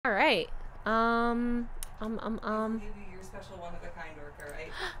right. Gave you your special one of a kind orca,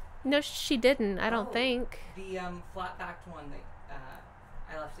 right? No, she didn't. I don't Oh, think. The flat-backed one that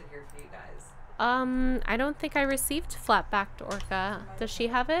I left it here for you guys. I don't think I received flat-backed orca. Does she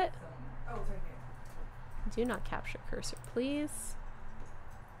have it? Oh, it's right here. Do not capture cursor, please.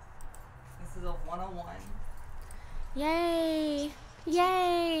 This is a 101. Yay!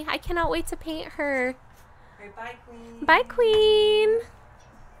 Yay! I cannot wait to paint her. Okay, bye, Queen. Bye, Queen!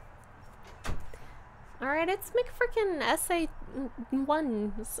 Alright, it's McFrickin'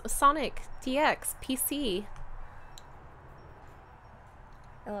 SA1 Sonic DX PC.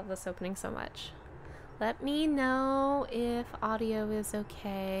 I love this opening so much. Let me know if audio is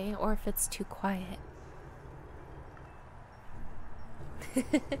okay or if it's too quiet.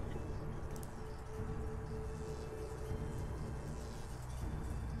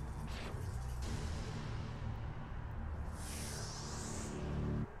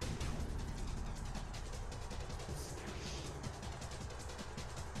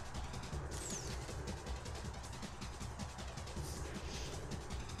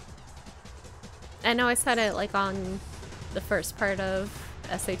 I know I said it like on the first part of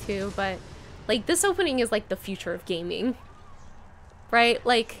SA2, but like this opening is like the future of gaming. Right?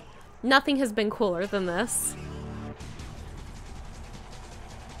 Like nothing has been cooler than this.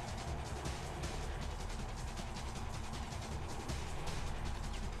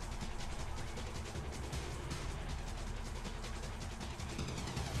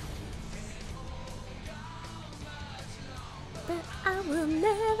 But I will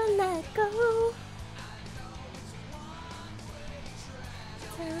never let go.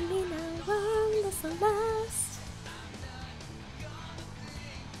 Tell me now wrong this will last.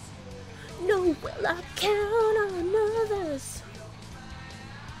 No, will I count on others?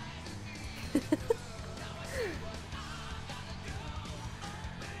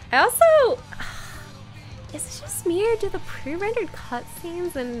 I also... Is it just me or do the pre-rendered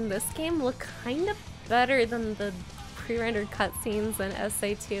cutscenes in this game look kind of better than the pre-rendered cutscenes in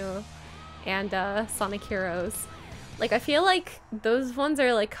SA2 and Sonic Heroes? Like, I feel like those ones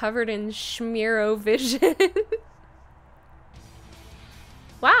are like covered in Schmearo vision.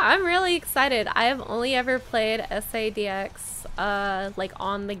 Wow, I'm really excited. I have only ever played SADX like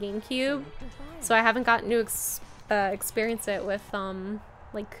on the GameCube, so I haven't gotten to experience it with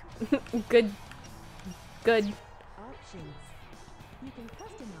like good options. You can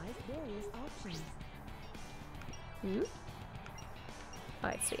customize various options. Hmm? Oh,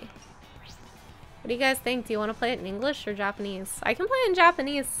 I see. What do you guys think? Do you want to play it in English or Japanese? I can play it in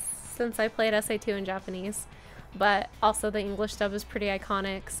Japanese since I played SA2 in Japanese, but also the English dub is pretty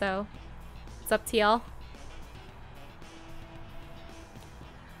iconic, so it's up to y'all.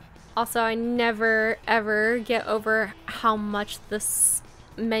 Also, I never ever get over how much this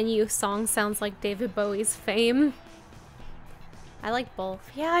menu song sounds like David Bowie's Fame. I like both.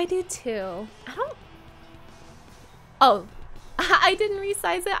 Yeah, I do too. I don't... Oh, I didn't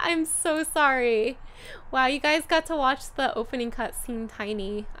resize it. I'm so sorry. Wow, you guys got to watch the opening cutscene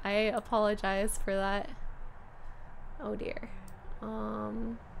tiny. I apologize for that. Oh dear.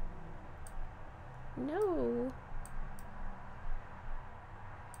 No.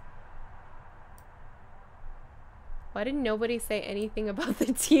 Why did nobody say anything about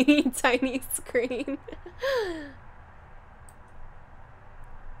the teeny tiny screen?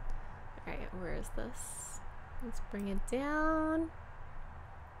 Alright, where is this? Let's bring it down.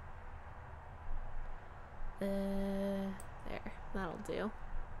 There. That'll do.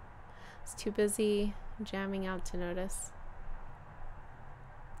 It's too busy jamming out to notice.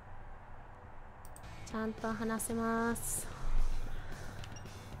 ちゃんと話せます。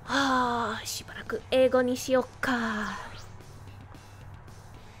はあ、しばらく英語にしよっか。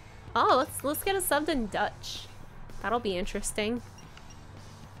Oh, let's get a subbed in Dutch. That'll be interesting.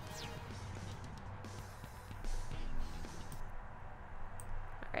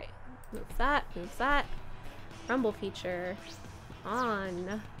 Alright, move that, move that. Rumble feature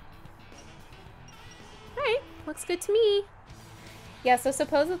on. Alright, looks good to me. Yeah, so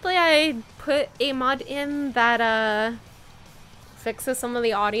supposedly I put a mod in that fixes some of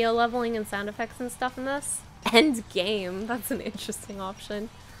the audio leveling and sound effects and stuff in this. End game. That's an interesting option.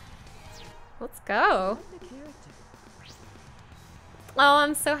 Let's go. Oh,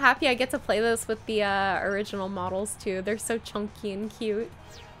 I'm so happy I get to play this with the original models too. They're so chunky and cute.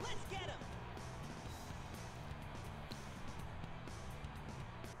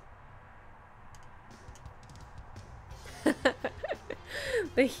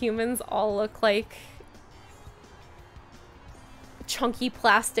 The humans all look like chunky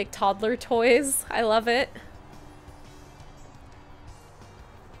plastic toddler toys. I love it.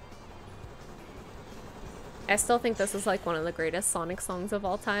 I still think this is like one of the greatest Sonic songs of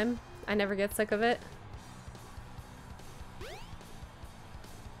all time. I never get sick of it.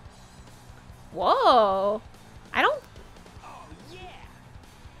 Whoa! I don't...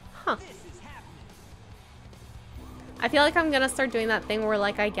 Huh. I feel like I'm gonna start doing that thing where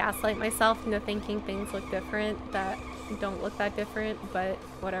like I gaslight myself into thinking things look different that don't look that different, but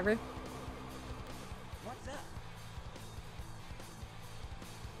whatever.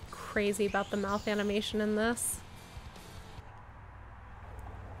 Crazy about the mouth animation in this.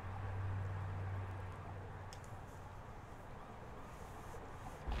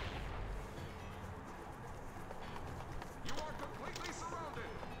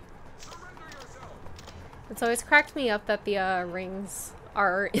 It's always cracked me up that the rings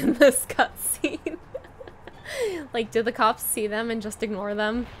are in this cutscene. Like, did the cops see them and just ignore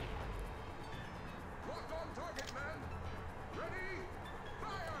them?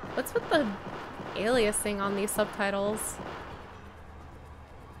 What's with the aliasing on these subtitles?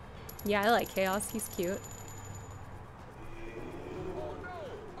 Yeah, I like Chaos. He's cute. Oh no!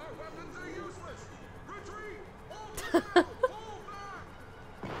 Our weapons are useless! Retreat! Fall back!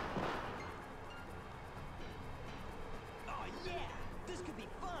 Oh yeah! This could be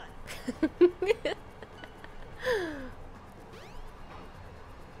fun!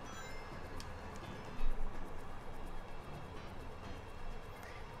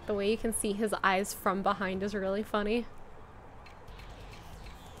 The way you can see his eyes from behind is really funny.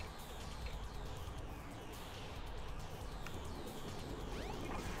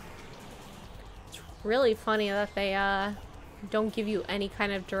 It's really funny that they don't give you any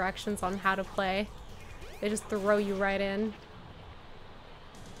kind of directions on how to play. They just throw you right in.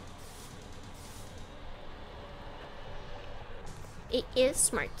 It is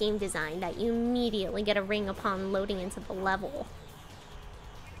smart game design that you immediately get a ring upon loading into the level.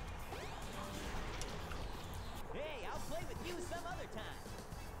 Hey, I'll play with you some other time.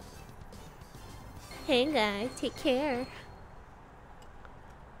 Hey guys, take care.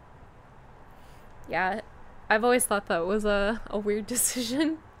 Yeah, I've always thought that was a weird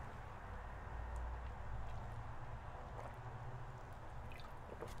decision.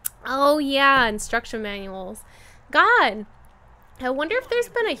 Oh yeah, instruction manuals. God, I wonder if there's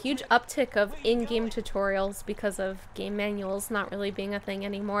been a huge uptick of in-game tutorials because of game manuals not really being a thing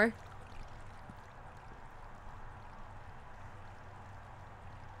anymore.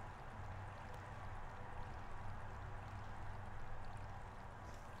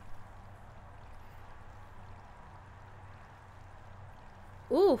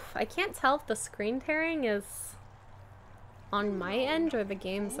 Oof, I can't tell if the screen tearing is on my end or the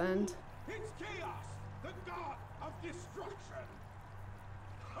game's end. It's Chaos, the god of destruction!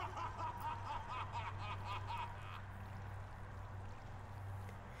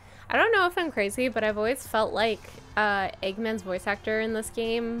 I don't know if I'm crazy, but I've always felt like Eggman's voice actor in this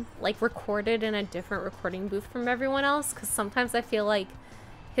game like recorded in a different recording booth from everyone else, because sometimes I feel like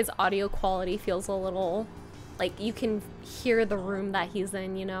his audio quality feels a little like you can hear the room that he's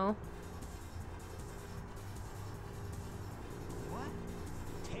in, you know? What?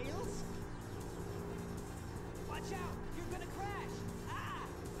 Tails? Watch out! You're gonna crash! Ah!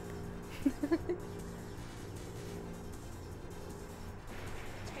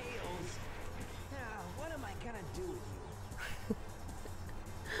 Tails! Now, what am I gonna do with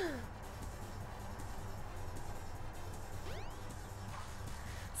you?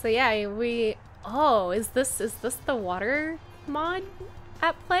 So yeah, oh, is this the water mod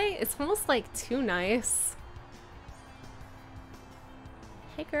at play? It's almost like too nice.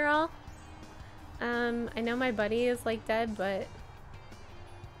 Hey girl. I know my buddy is like dead, but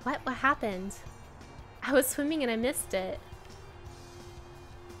what happened? I was swimming and I missed it.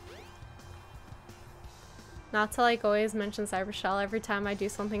 Not to like always mention Cybershell every time I do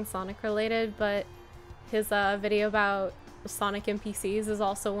something Sonic related, but his video about Sonic NPCs is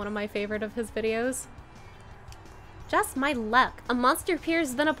also one of my favorite of his videos. Just my luck. A monster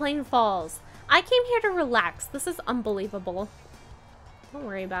appears, then a plane falls. I came here to relax. This is unbelievable. Don't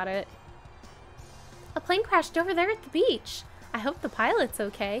worry about it. A plane crashed over there at the beach. I hope the pilot's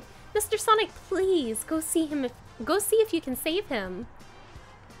okay. Mr. Sonic, please go see him. Go see if you can save him.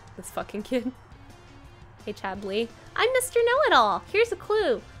 This fucking kid. Hey, Chadley. I'm Mr. Know-It-All. Here's a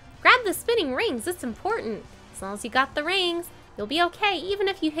clue. Grab the spinning rings. It's important. As long as you got the rings, you'll be okay even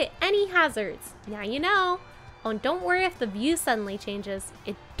if you hit any hazards. Now you know. Oh, and don't worry if the view suddenly changes.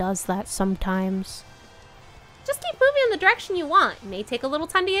 It does that sometimes. Just keep moving in the direction you want. It may take a little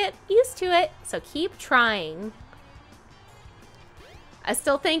time to get used to it, so keep trying. I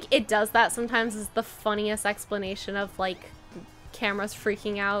still think it does that sometimes is the funniest explanation of like cameras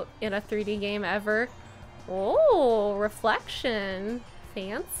freaking out in a 3D game ever. Oh, reflection.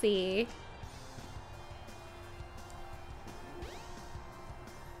 Fancy.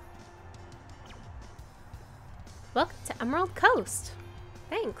 Welcome to Emerald Coast.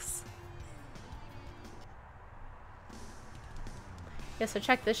 Thanks. Yeah, so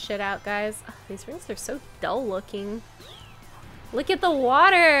check this shit out, guys. Ugh, these rings are so dull looking. Look at the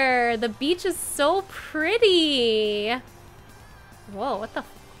water! The beach is so pretty! Whoa, what the...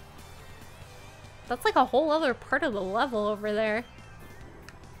 That's like a whole other part of the level over there.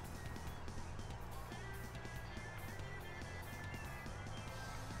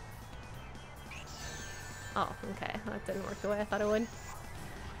 Oh, okay. That didn't work the way I thought it would.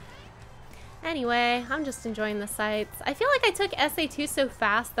 Anyway, I'm just enjoying the sights. I feel like I took SA2 so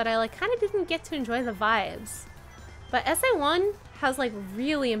fast that I like kind of didn't get to enjoy the vibes. But SA1 has like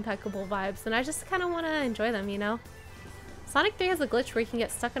really impeccable vibes and I just kind of want to enjoy them, you know? Sonic 3 has a glitch where you can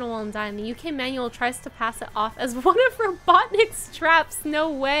get stuck in a wall and die, and the UK manual tries to pass it off as one of Robotnik's traps. No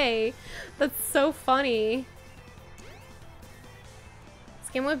way. That's so funny. This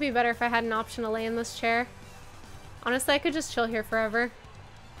game would be better if I had an option to lay in this chair. Honestly, I could just chill here forever.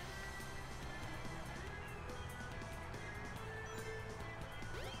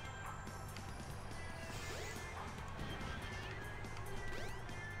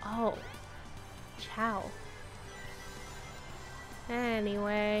 Oh. Ciao.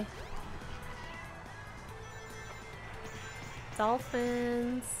 Anyway.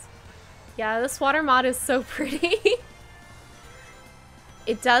 Dolphins. Yeah, this water mod is so pretty.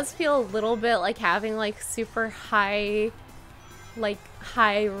 It does feel a little bit like having like super high, like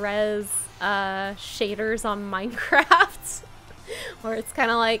high res shaders on Minecraft. Where it's kind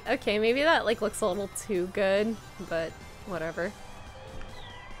of like, okay, maybe that like looks a little too good, but whatever.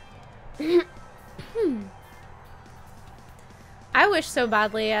 I wish so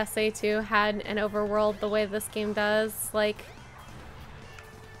badly SA2 had an overworld the way this game does. Like,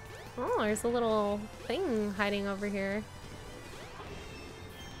 oh, there's a little thing hiding over here.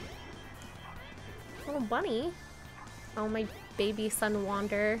 Little bunny. Oh, my baby son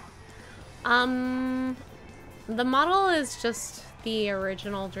Wander. The model is just the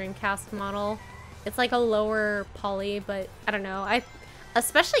original Dreamcast model. It's like a lower poly, but I don't know.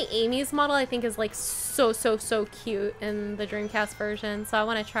 Especially Amy's model, I think is like so cute in the Dreamcast version. So I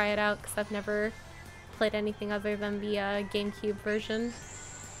want to try it out because I've never played anything other than the GameCube version.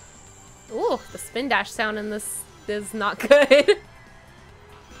 Ooh, the spin dash sound in this is not good.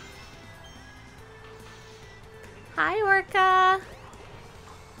 Hi, Orca.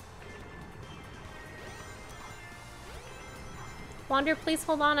 Wander, please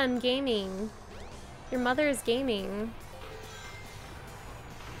hold on. I'm gaming. Your mother is gaming.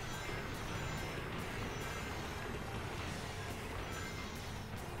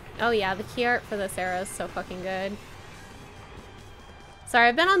 Oh yeah, the key art for this era is so fucking good. Sorry,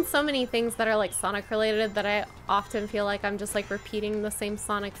 I've been on so many things that are like Sonic related that I often feel like I'm just like repeating the same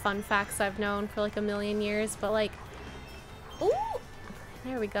Sonic fun facts I've known for like a million years, but like, ooh,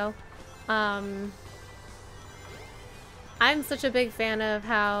 there we go. I'm such a big fan of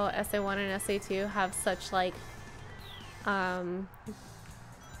how SA1 and SA2 have such like,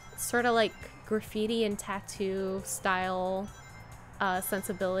 sort of like graffiti and tattoo style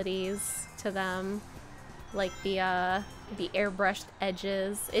sensibilities to them, like the airbrushed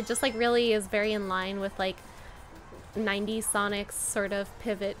edges. It just like really is very in line with like 90s Sonic's sort of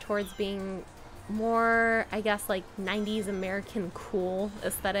pivot towards being more, I guess, like 90s American cool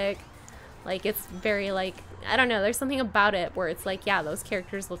aesthetic. Like it's very like, I don't know, there's something about it where it's like, yeah, those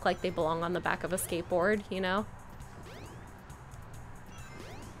characters look like they belong on the back of a skateboard, you know?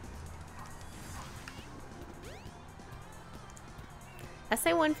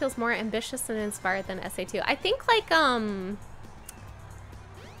 SA1 feels more ambitious and inspired than SA2. I think like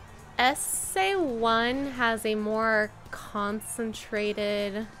SA1 has a more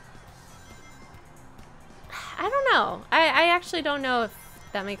concentrated, I don't know. I actually don't know if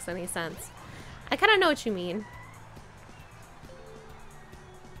that makes any sense. I kind of know what you mean.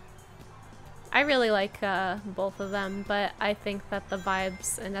 I really like both of them, but I think that the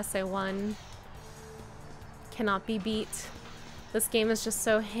vibes in SA1 cannot be beat. This game is just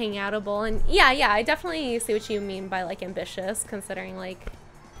so hangoutable, and yeah, I definitely see what you mean by like ambitious, considering like,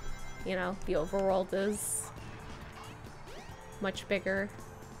 you know, the overworld is much bigger.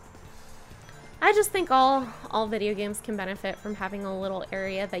 I just think all video games can benefit from having a little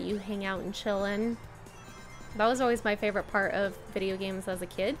area that you hang out and chill in. That was always my favorite part of video games as a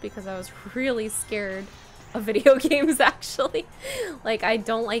kid, because I was really scared of video games actually. Like I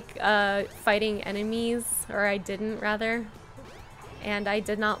don't like fighting enemies, or I didn't rather. And I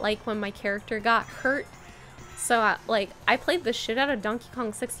did not like when my character got hurt So, like, I played the shit out of Donkey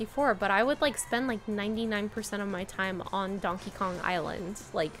Kong 64, but I would, like, spend, like, 99% of my time on Donkey Kong Island,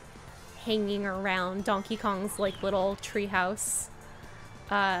 like, hanging around Donkey Kong's, like, little treehouse,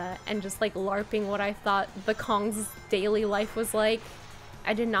 and just, like, LARPing what I thought the Kong's daily life was like.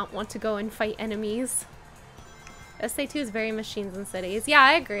 I did not want to go and fight enemies. SA2 is very machines and cities. Yeah,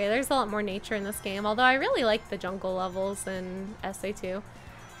 I agree. There's a lot more nature in this game, although I really like the jungle levels in SA2.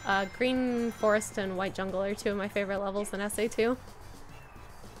 Green Forest and White Jungle are two of my favorite levels in SA2.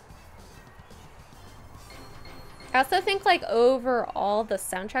 I also think, like, overall the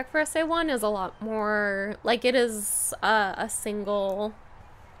soundtrack for SA1 is a lot more, like, it is a single,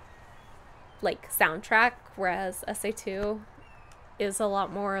 like, soundtrack, whereas SA2 is a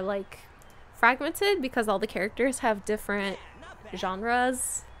lot more, like, fragmented because all the characters have different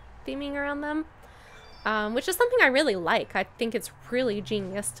genres theming around them. Which is something I really like. I think it's really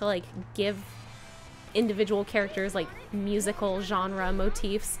genius to, like, give individual characters, like, musical genre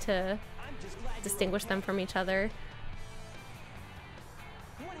motifs to distinguish them from each other.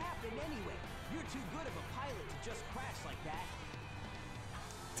 What happened anyway? You're too good of a pilot to just crash like that.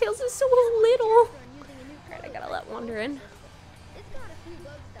 Tails is so little. Alright, I gotta let Wander in. It's got a few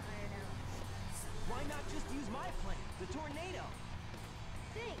bugs to iron out. Why not just use my plane, the Tornado?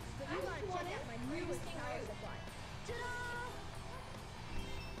 Thanks, but you gotta check out my newest power supply. Ta-da!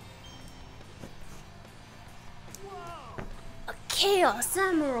 Whoa! A Chaos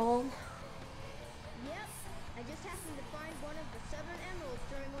Emerald. Yep, I just happened to find one of the 7 emeralds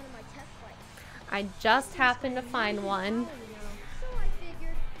during one of my test flights. I just happened to find one. So I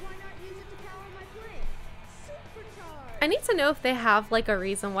figured, why not use it to power my plane? Supercharged! I need to know if they have, like, a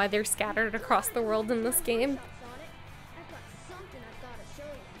reason why they're scattered across the world in this game. Sonic, I've got something I've gotta show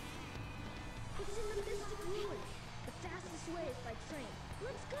you. It's in the Mystic Ruins. The fastest way is by train.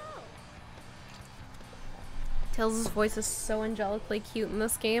 Let's go! Tails' voice is so angelically cute in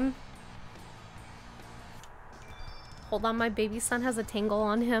this game. Hold on, my baby son has a tangle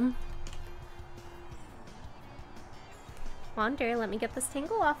on him. Wander, let me get this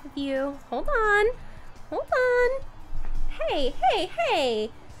tangle off of you. Hold on. Hold on. Hey, hey,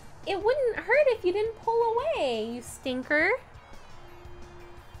 hey! It wouldn't hurt if you didn't pull away, you stinker.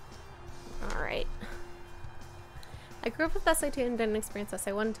 Alright. I grew up with SA2 and didn't experience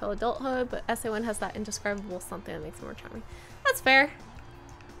SA1 until adulthood, but SA1 has that indescribable something that makes it more charming. That's fair.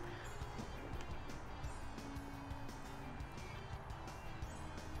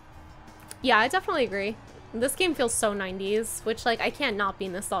 Yeah, I definitely agree. This game feels so 90s, which, like, I can't not be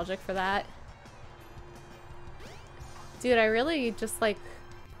nostalgic for that. Dude, I really just, like...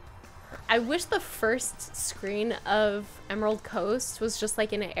 I wish the first screen of Emerald Coast was just,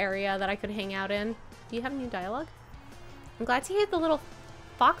 like, in an area that I could hang out in. Do you have new dialogue? I'm glad to hear the little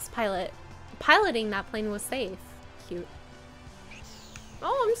fox pilot. Piloting that plane was safe. Cute.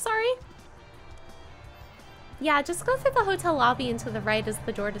 Oh, I'm sorry. Yeah, just go through the hotel lobby and to the right is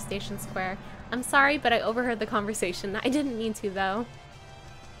the door to Station Square. I'm sorry, but I overheard the conversation. I didn't mean to, though.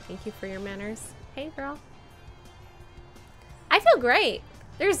 Thank you for your manners. Hey, girl. I feel great.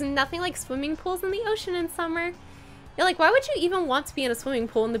 There's nothing like swimming pools in the ocean in summer. You're like, why would you even want to be in a swimming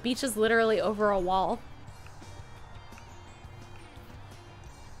pool and the beach is literally over a wall?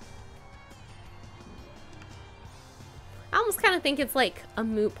 I almost kind of think it's like a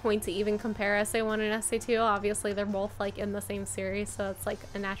moot point to even compare SA1 and SA2. Obviously, they're both like in the same series, so it's like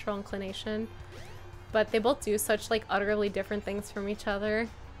a natural inclination. But they both do such like utterly different things from each other.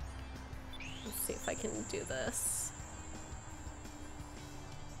 Let's see if I can do this.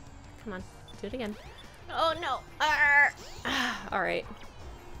 Come on, do it again. Oh no! Alright.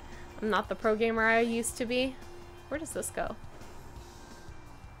 I'm not the pro gamer I used to be. Where does this go?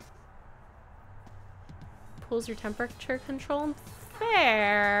 Pulls your temperature control?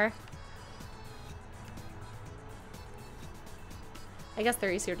 Fair. I guess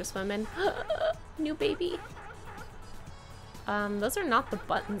they're easier to swim in. New baby. Those are not the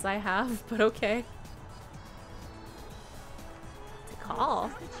buttons I have, but okay. It's a call.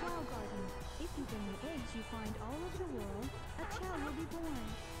 This is the Chow Garden. If you bring the eggs you find all over the world, a Chow will be born.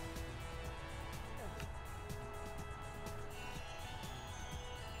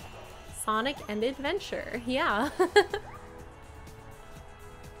 Sonic and Adventure. Yeah.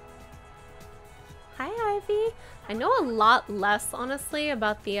 Hi, Ivy. I know a lot less, honestly,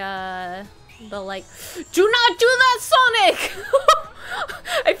 about the like, do not do that, Sonic!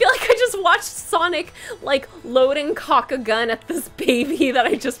 I feel like I just watched Sonic, like, load and cock a gun at this baby that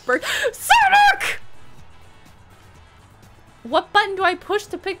I just burst. Sonic! What button do I push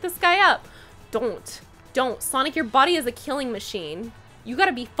to pick this guy up? Don't. Don't. Sonic, your body is a killing machine. You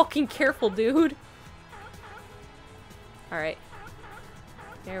gotta be fucking careful, dude. Alright.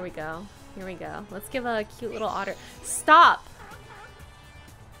 There we go. Here we go. Let's give a cute little otter. Stop!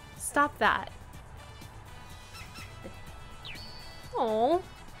 Stop that. Oh.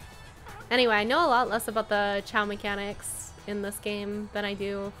 Anyway, I know a lot less about the chow mechanics in this game than I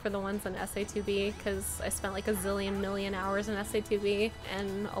do for the ones in SA2B, because I spent like a zillion million hours in SA2B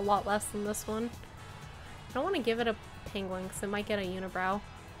and a lot less than this one. I don't want to give it a penguin because it might get a unibrow.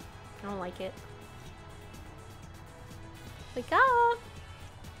 I don't like it. Like, ah!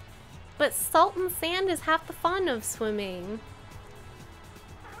 But salt and sand is half the fun of swimming.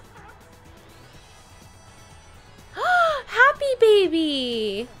 Happy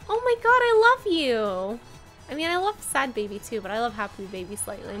baby! Oh my god, I love you! I mean, I love sad baby too, but I love happy baby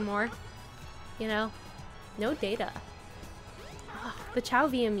slightly more. You know? No data. Oh, the Chow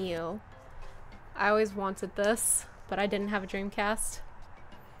VMU. I always wanted this, but I didn't have a Dreamcast.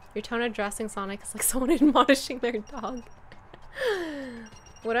 Your tone addressing Sonic is like someone admonishing their dog.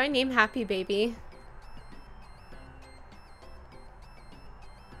 What do I name Happy Baby?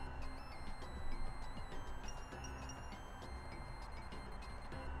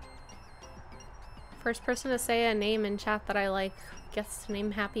 First person to say a name in chat that I like gets to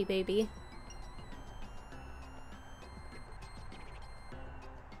name Happy Baby.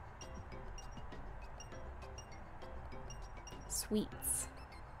 Sweets.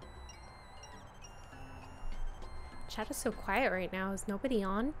 Chat is so quiet right now. Is nobody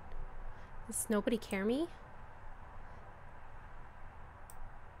on? Does nobody care me?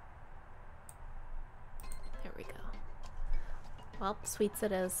 There we go. Well, sweets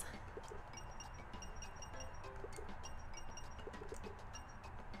it is.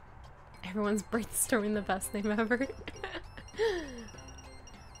 Everyone's brainstorming the best name ever.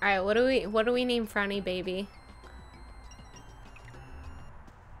 Alright, what do we name Frowny Baby?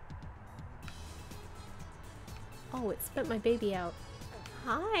 Oh, it spit my baby out.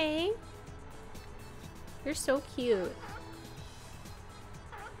 Hi. You're so cute.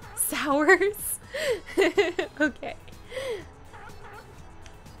 Sours? Okay.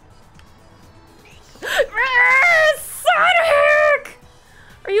 Sonic!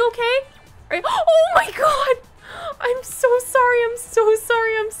 Are you okay? Are you oh my god! I'm so sorry, I'm so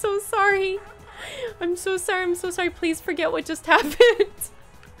sorry, I'm so sorry. I'm so sorry, I'm so sorry. Please forget what just happened.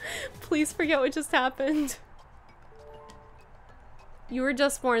 Please forget what just happened. You were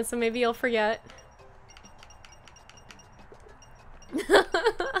just born, so maybe you'll forget.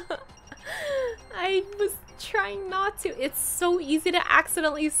 I was trying not to. It's so easy to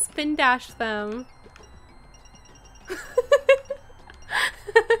accidentally spin dash them.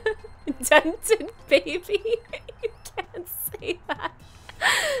 Dented baby. You can't say that.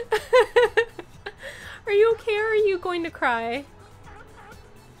 Are you okay or are you going to cry?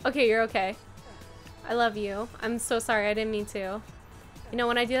 Okay, you're okay. I love you. I'm so sorry, I didn't mean to. You know,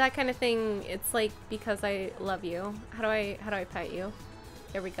 when I do that kind of thing, it's like because I love you. How do I pet you?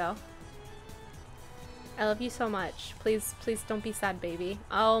 There we go. I love you so much. Please, please don't be sad, baby.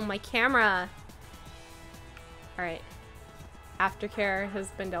 Oh, my camera. All right. Aftercare has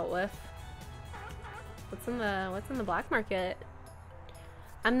been dealt with. What's in the black market?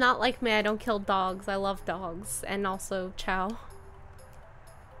 I'm not like me. I don't kill dogs. I love dogs and also chow.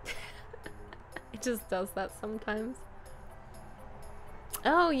 It just does that sometimes.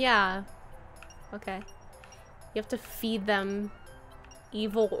 Oh, yeah. Okay. You have to feed them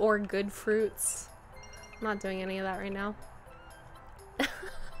evil or good fruits. I'm not doing any of that right now.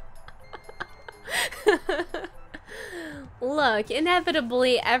 Look,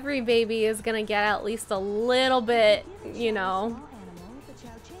 inevitably every baby is gonna get at least a little bit, you know.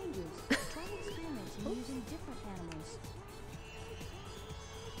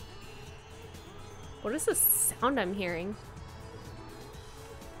 What is this sound I'm hearing?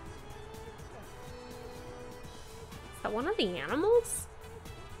 Is that one of the animals?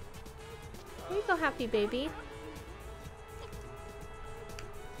 There you go, happy baby.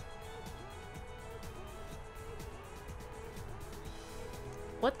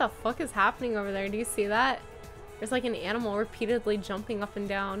 What the fuck is happening over there? Do you see that? There's like an animal repeatedly jumping up and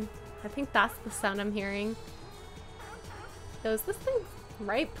down. I think that's the sound I'm hearing. Yo, is this thing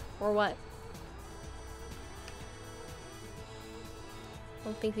ripe or what? I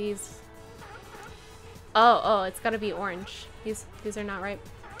don't think these... Oh, it's gotta be orange. These are not ripe.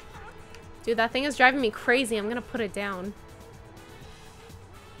 Dude, that thing is driving me crazy. I'm gonna put it down.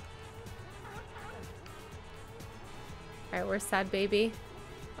 Alright, where's sad baby?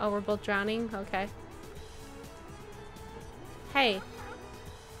 Oh, we're both drowning? Okay. Hey.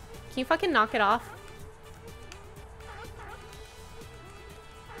 Can you fucking knock it off?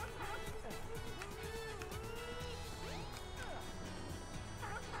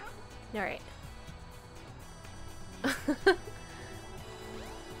 Alright.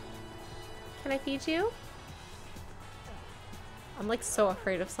 Can I feed you? I'm like so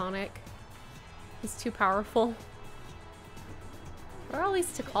afraid of Sonic. He's too powerful. What are all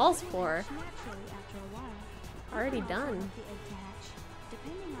these calls for? Naturally, after a while, Already the done. process of the egg to hatch.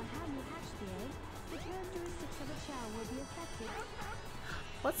 Depending on how you hatch the egg, the characteristics of a chow will be affected.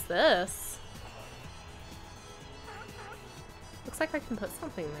 What's this? Looks like I can put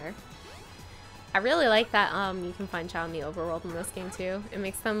something there. I really like that you can find Chow in the overworld in this game too. It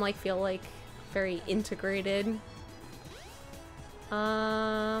makes them like feel like very integrated.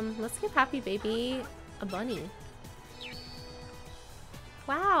 Let's give Happy Baby a bunny.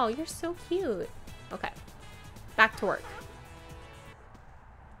 Wow, you're so cute. Okay. Back to work.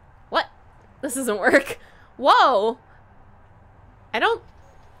 What? This doesn't work. Whoa! I don't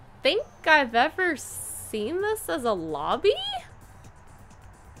think I've ever seen this as a lobby?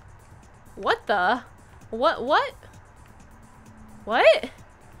 What the? What? Oh,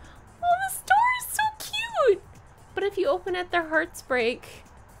 this door is so cute! But if you open it, their hearts break.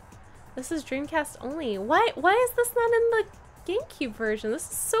 This is Dreamcast only. Why is this not in the GameCube version?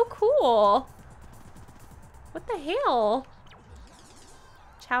 This is so cool. What the hell?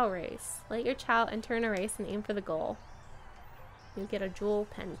 Chow race. Let your Chow enter in a race and aim for the goal. You get a jewel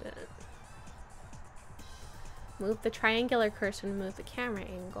pendant. Move the triangular cursor to move the camera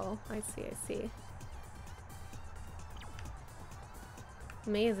angle. I see.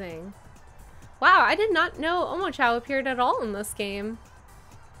 Amazing. Wow, I did not know Omochao appeared at all in this game.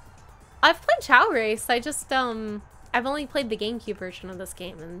 I've played Chow Race, I just, I've only played the GameCube version of this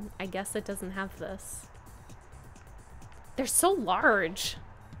game, and I guess it doesn't have this. They're so large.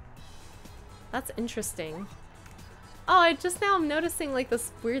 That's interesting. Oh, I just now am noticing like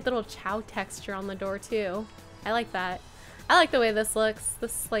this weird little Chow texture on the door too. I like that. I like the way this looks.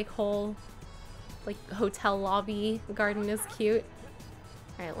 This like whole like hotel lobby garden is cute.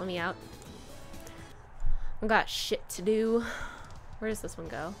 Alright, let me out. I've got shit to do. Where does this one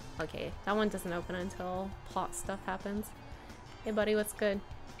go? Okay, that one doesn't open until plot stuff happens. Hey buddy, what's good?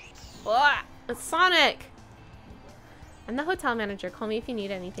 Ah, it's Sonic! I'm the hotel manager. Call me if you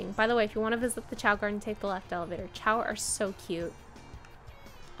need anything. By the way, if you want to visit the Chow Garden, take the left elevator. Chow are so cute.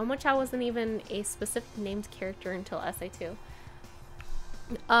 Omochao wasn't even a specific named character until SA2.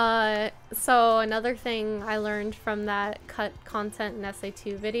 So another thing I learned from that cut content in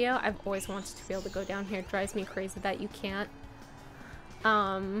SA2 video, I've always wanted to be able to go down here. It drives me crazy that you can't.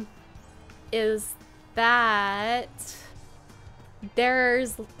 Is that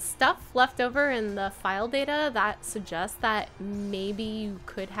there's stuff left over in the file data that suggests that maybe you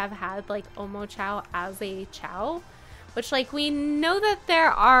could have had like Omochao as a Chow, which like we know that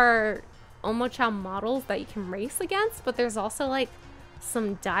there are Omochao models that you can race against, but there's also like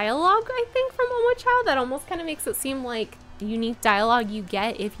some dialogue I think from Omochao that almost kind of makes it seem like unique dialogue you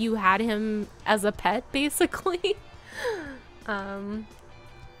get if you had him as a pet basically. Do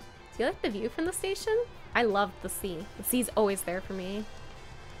you like the view from the station? I love the sea. The sea's always there for me.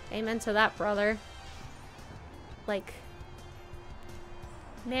 Amen to that, brother. Like,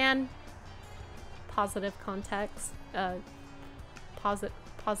 man, positive context,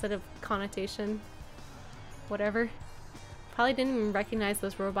 positive connotation, whatever. Probably didn't even recognize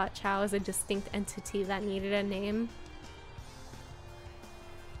this robot Chow as a distinct entity that needed a name.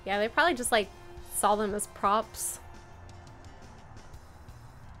 Yeah, they probably just like saw them as props.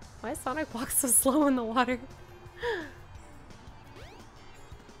 Why is Sonic walk so slow in the water?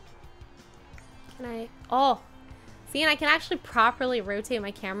 Can I? Oh! See, and I can actually properly rotate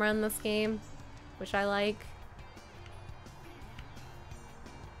my camera in this game, which I like.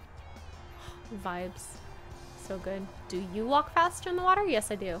 Vibes. So good. Do you walk faster in the water?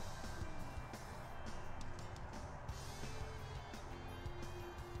 Yes, I do.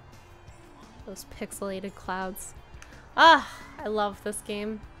 Those pixelated clouds. Ah! I love this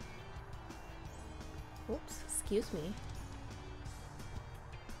game. Oops, excuse me.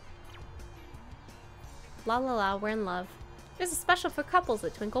 La la la, we're in love. There's a special for couples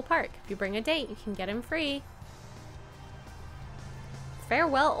at Twinkle Park. If you bring a date, you can get him free.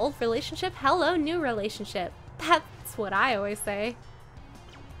 Farewell, old relationship. Hello, new relationship. That's what I always say.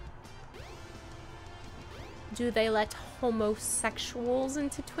 Do they let homosexuals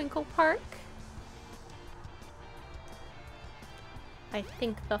into Twinkle Park? I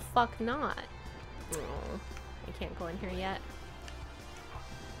think the fuck not. Oh, I can't go in here yet.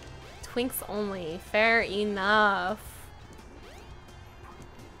 Twinks only. Fair enough.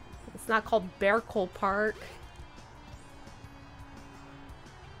 It's not called Bearcole Park.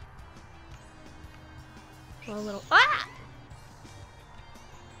 A little. Ah!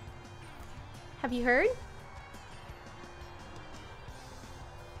 Have you heard?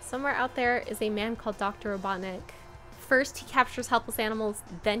 Somewhere out there is a man called Dr. Robotnik. First, he captures helpless animals,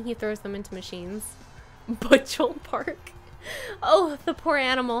 then he throws them into machines. Butchel Park. Oh, the poor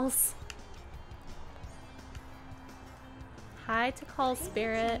animals. Hi to call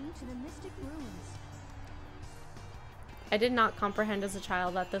spirit. To the Mystic Ruins. I did not comprehend as a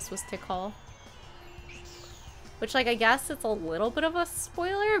child that this was Tikal. Which, like, I guess it's a little bit of a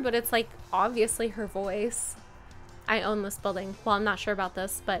spoiler, but it's, like, obviously her voice. I own this building. Well, I'm not sure about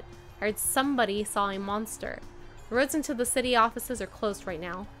this, but I heard somebody saw a monster. The roads into the city offices are closed right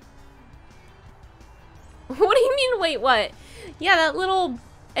now. What do you mean, wait, what? Yeah, that little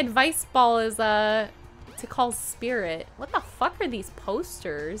advice ball is, Tikal's spirit. What the fuck are these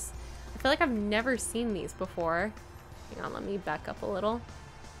posters? I feel like I've never seen these before. Hang on, let me back up a little.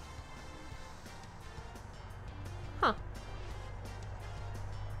 Huh.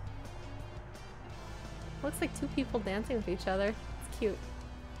 Looks like two people dancing with each other. It's cute.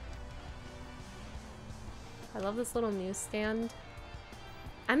 I love this little newsstand.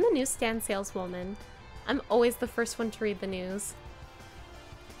 I'm the newsstand saleswoman. I'm always the first one to read the news.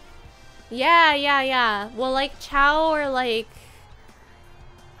 Yeah. Well, like, Chow or, like...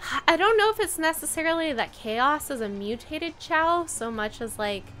 I don't know if it's necessarily that Chaos is a mutated Chow so much as,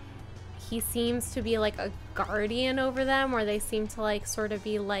 like, he seems to be, like, a guardian over them, or they seem to, like, sort of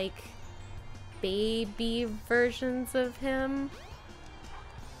be, like, baby versions of him.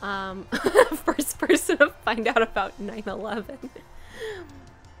 First person to find out about 9/11.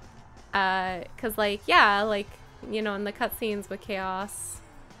 'Cause, like, yeah, like, you know, in the cutscenes with Chaos,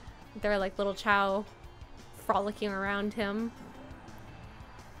 they're like little Chow frolicking around him.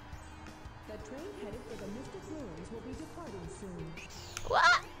 The train headed for the Mystic Ruins will be departing soon.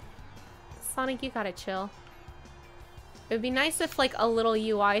 What? Sonic, you gotta chill. It would be nice if, like, a little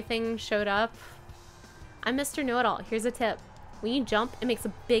UI thing showed up. I'm Mr. Know-It-All. Here's a tip. When you jump, it makes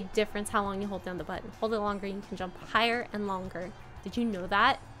a big difference how long you hold down the button. Hold it longer, you can jump higher and longer. Did you know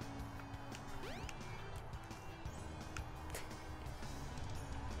that?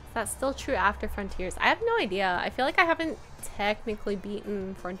 Is that still true after Frontiers? I have no idea. I feel like I haven't technically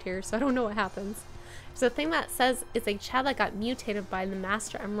beaten Frontiers, so I don't know what happens. There's a thing that says it's a child that got mutated by the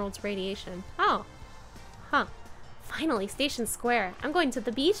Master Emerald's radiation. Oh. Huh. Finally, Station Square. I'm going to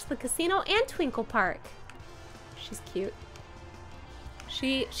the beach, the casino, and Twinkle Park. She's cute.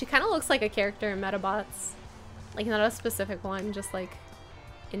 She kind of looks like a character in Metabots. Like, not a specific one, just, like,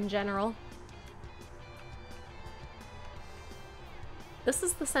 in general. This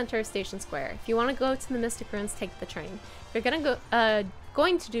is the center of Station Square. If you want to go to the Mystic Ruins, take the train. If you're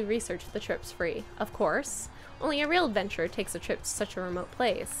going to do research, the trip's free. Of course. Only a real adventurer takes a trip to such a remote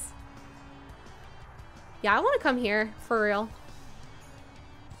place. Yeah, I want to come here, for real.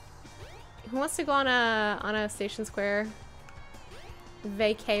 Who wants to go on a Station Square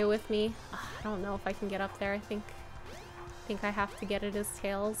vacay with me? Ugh, I don't know if I can get up there. I think I have to get it as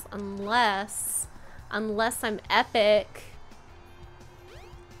Tails, unless I'm epic.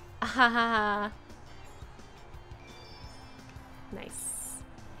 Haha. Nice.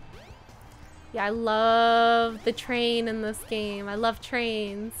 Yeah, I love the train in this game. I love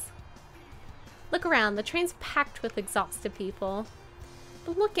trains. Look around. The train's packed with exhausted people.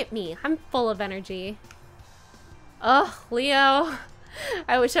 But look at me. I'm full of energy. Ugh, Leo.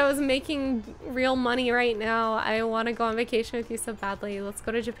 I wish I was making real money right now. I want to go on vacation with you so badly. Let's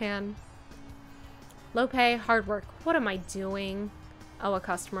go to Japan. Low pay, hard work. What am I doing? Oh, a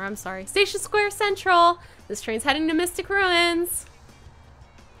customer. I'm sorry. Station Square Central. This train's heading to Mystic Ruins.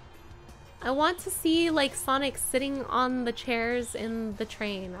 I want to see, like, Sonic sitting on the chairs in the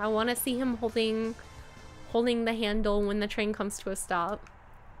train. I want to see him holding the handle when the train comes to a stop.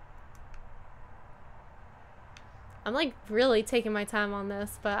 I'm, like, really taking my time on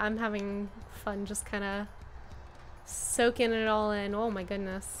this, but I'm having fun just kind of soaking it all in. Oh my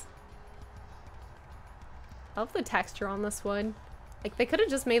goodness. I love the texture on this wood. Like, they could have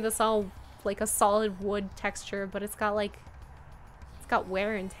just made this all, like, a solid wood texture, but it's got, like, it's got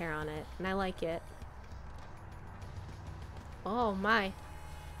wear and tear on it, and I like it. Oh my.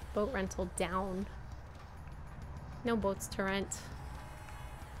 Boat rental down. No boats to rent.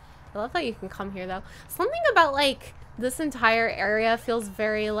 I love that you can come here, though. Something about, like, this entire area feels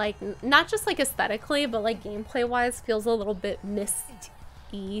very, like, not just, like, aesthetically, but, like, gameplay-wise feels a little bit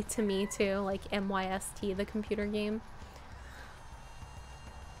Myst-y to me, too. Like, MYST, the computer game.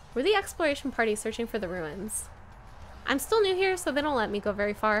 We're the exploration party searching for the ruins. I'm still new here, so they don't let me go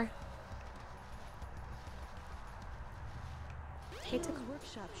very far. Tails'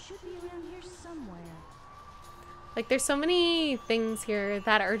 workshop should be around here somewhere. Like, there's so many things here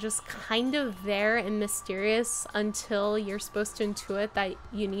that are just kind of there and mysterious until you're supposed to intuit that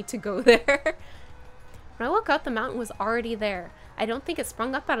you need to go there. When I woke up, the mountain was already there. I don't think it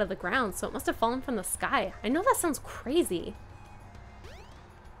sprung up out of the ground, so it must have fallen from the sky. I know that sounds crazy.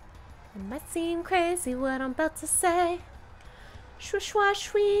 It might seem crazy what I'm about to say.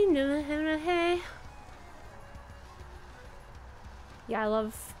 Yeah, I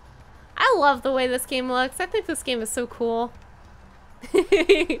love the way this game looks. I think this game is so cool.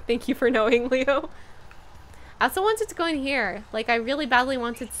 Thank you for knowing, Leo. I also wanted to go in here. Like, I really badly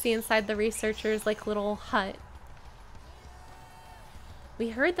wanted to see inside the researchers' like little hut. We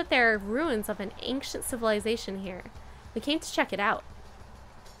heard that there are ruins of an ancient civilization here. We came to check it out.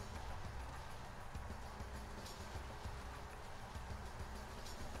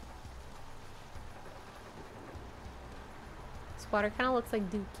 This water kind of looks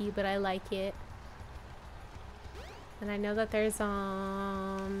like dookie, but I like it. And I know that there's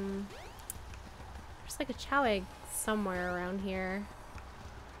like a chow egg somewhere around here.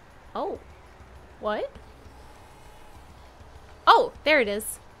 Oh, what? Oh, there it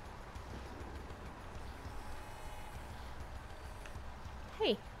is.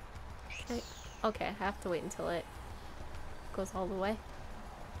 Hey. Okay, I have to wait until it goes all the way.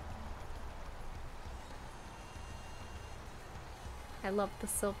 I love the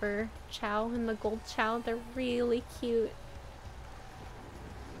silver chow and the gold chow. They're really cute.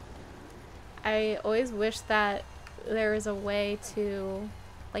 I always wish that there was a way to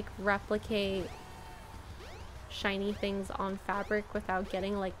like replicate shiny things on fabric without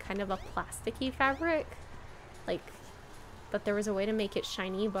getting like kind of a plasticky fabric. Like, but there was a way to make it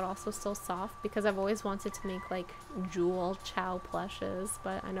shiny but also still soft, because I've always wanted to make like jewel chow plushes,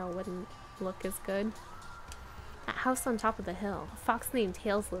 but I know it wouldn't look as good. That house on top of the hill. A fox named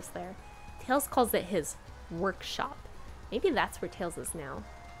Tails lives there. Tails calls it his workshop. Maybe that's where Tails is now.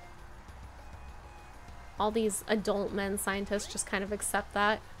 All these adult men scientists just kind of accept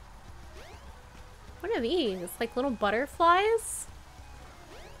that. What are these? Like little butterflies?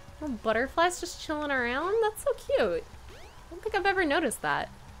 Little butterflies just chilling around? That's so cute. I don't think I've ever noticed that.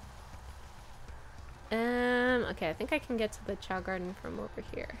 Okay, I think I can get to the Chow Garden from over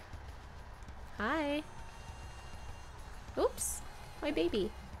here. Hi. Oops, my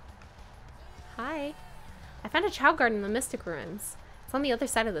baby. Hi. I found a Chow Garden in the Mystic Ruins. It's on the other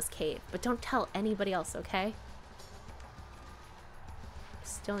side of this cave, but don't tell anybody else, okay?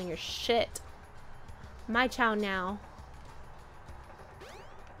 Stealing your shit. My chow now.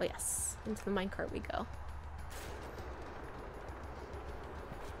 Oh yes, into the minecart we go.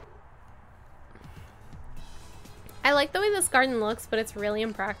 I like the way this garden looks, but it's really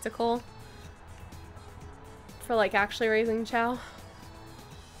impractical for like actually raising chow.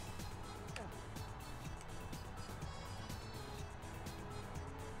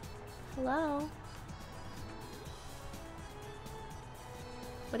 Hello.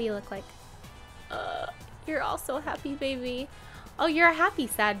 What do you look like? You're also a happy baby. Oh, you're a happy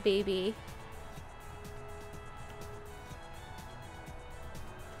sad baby.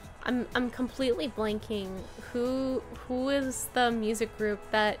 I'm completely blanking. Who is the music group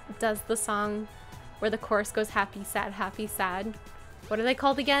that does the song where the chorus goes happy sad happy sad? What are they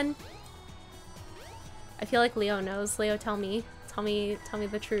called again? I feel like Leo knows. Leo, tell me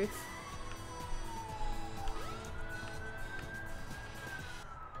the truth.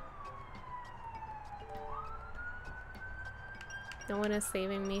 No one is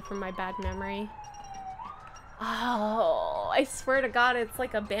saving me from my bad memory. Oh, I swear to God, it's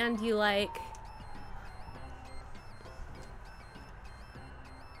like a band you like.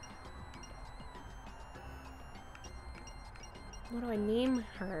 What do I name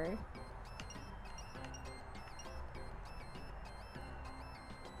her?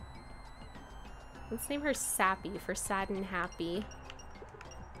 Let's name her Sappy for sad and happy.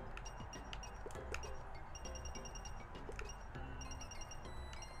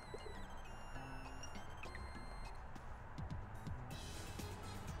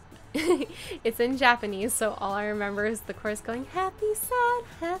 It's in Japanese, so all I remember is the chorus going happy sad,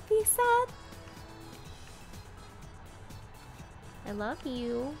 happy sad. I love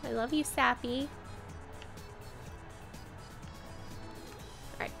you. I love you, Sappy.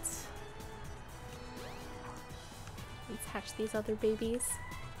 Alright. Let's hatch these other babies.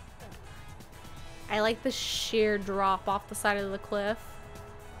 I like the sheer drop off the side of the cliff.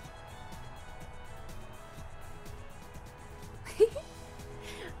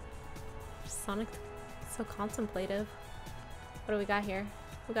 Sonic, so contemplative. What do we got here?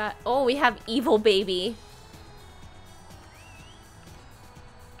 We got, oh, we have Evil Baby.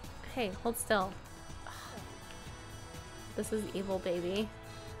 Hey, hold still. This is Evil Baby.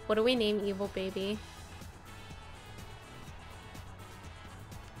 What do we name Evil Baby?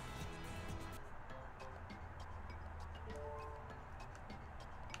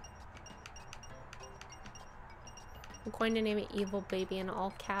 I'm going to name it Evil Baby in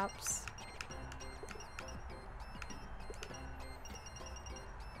all caps.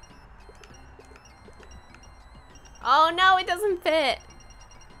 Oh no, it doesn't fit!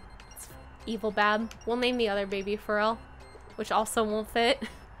 It's Evil Bab. We'll name the other baby Pharrell, which also won't fit.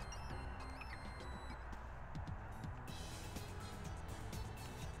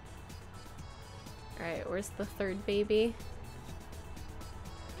 Alright, where's the third baby?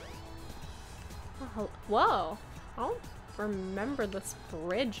 Oh, whoa! I don't remember this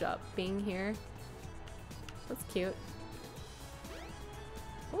bridge up being here. That's cute.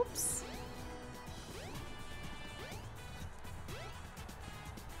 Oops.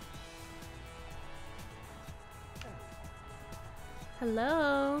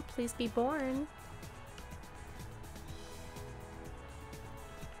 Hello, please be born.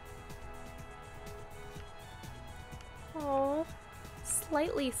 Oh,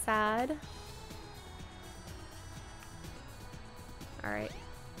 slightly sad. Alright.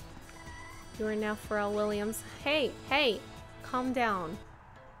 You are now Pharrell Williams. Hey, hey, calm down.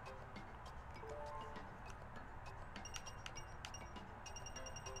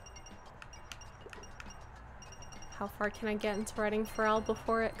 How far can I get into writing Pharrell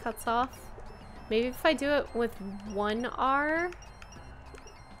before it cuts off? Maybe if I do it with one R?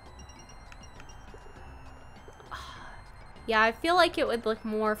 Yeah, I feel like it would look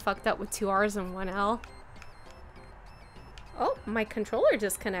more fucked up with two R's and one L. Oh, my controller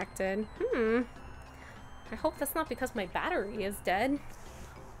disconnected. I hope that's not because my battery is dead.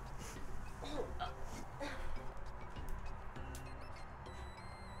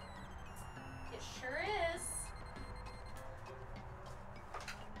 It sure is.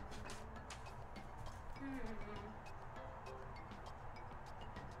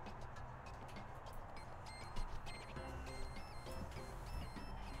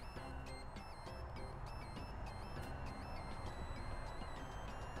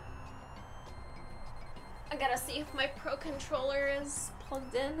 I gotta see if my Pro controller is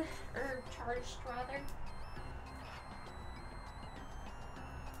plugged in, or charged rather.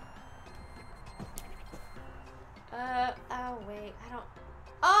 Oh wait, I don't...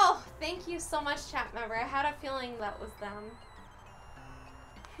 Oh, thank you so much, chat member. I had a feeling that was them.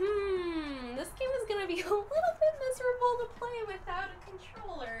 This game is gonna be a little bit miserable to play without a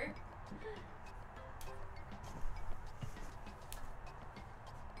controller.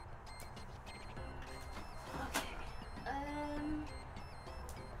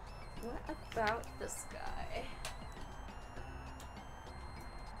 What about this guy?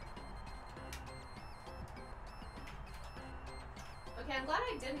 Okay, I'm glad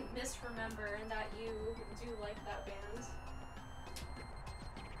I didn't misremember and that you do like that band.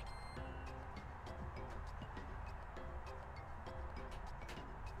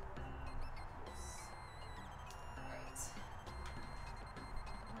 Alright.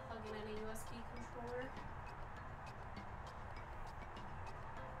 I'm plugging in a USB controller.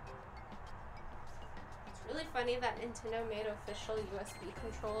 Really funny that Nintendo made official USB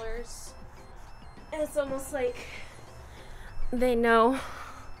controllers. It's almost like they know.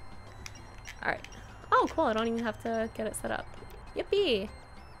 Alright. Oh, cool. I don't even have to get it set up. Yippee!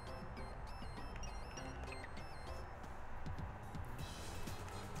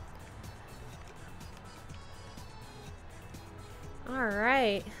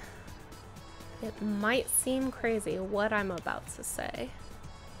 Alright. It might seem crazy what I'm about to say.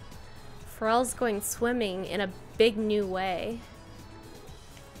 Pharrell's going swimming in a big new way.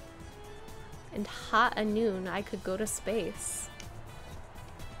 And hot a noon, I could go to space.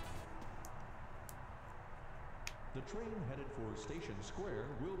 The train headed for Station Square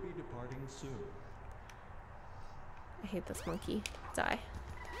will be departing soon. I hate this monkey. Die.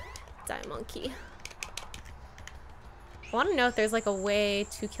 Die, monkey. I want to know if there's like a way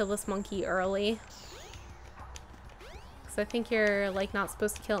to kill this monkey early. Because I think you're like not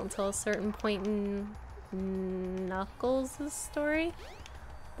supposed to kill it until a certain point in Knuckles' story.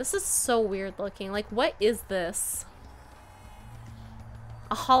 This is so weird looking. Like, what is this?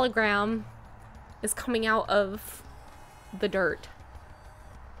 A hologram is coming out of the dirt.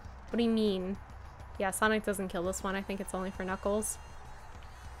 What do you mean? Yeah, Sonic doesn't kill this one. I think it's only for Knuckles.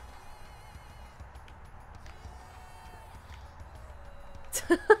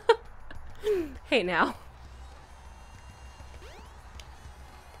 Hey now.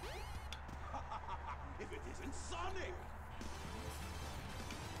 If it isn't Sonic!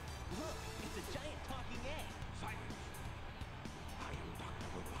 Look, it's a giant talking egg. Silence.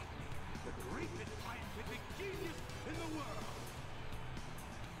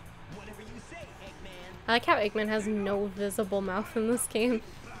 I like how Eggman has no visible mouth in this game.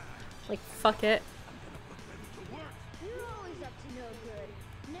 Like, fuck it. You're always up to no good.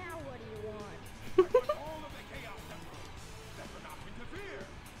 Now what do you want? All of the Chaos Emeralds. Better not interfere,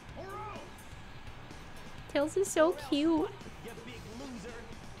 or else. Tails is so cute. You big loser.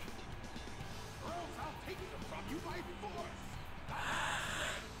 Or else I'll take them from you by force.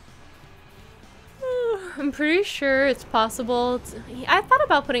 I'm pretty sure it's possible. I thought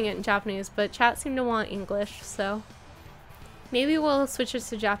about putting it in Japanese, but chat seemed to want English, so maybe we'll switch it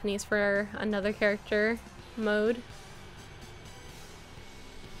to Japanese for another character mode.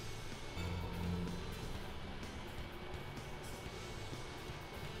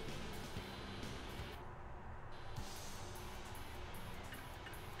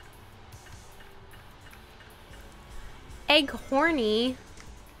 Egg horny.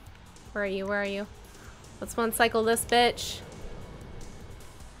 Where are you? Where are you? Let's one cycle this bitch.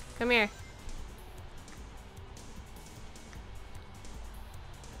 Come here.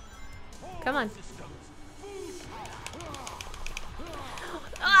 Come on.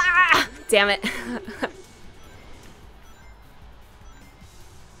 Ah! Damn it.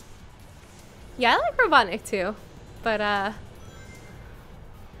 Yeah, I like Robotnik too. But I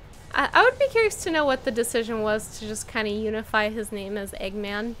would be curious to know what the decision was to just kind of unify his name as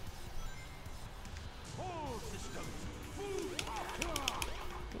Eggman.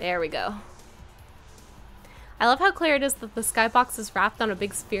 There we go. I love how clear it is that the skybox is wrapped on a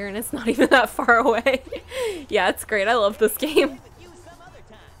big sphere and it's not even that far away. Yeah, it's great. I love this game.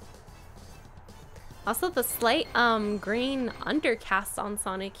 Also, the slight green undercast on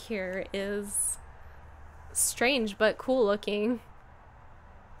Sonic here is strange but cool looking.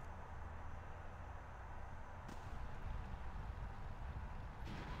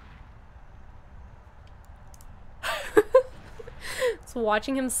 So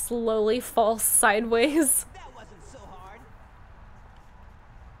watching him slowly fall sideways. That wasn't so hard.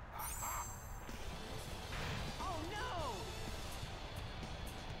 Oh no!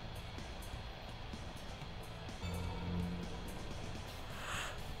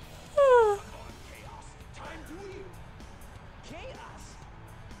 Chaos, time to wield. Chaos.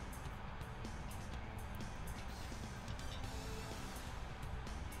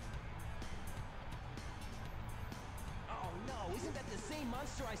 Oh no, isn't that the same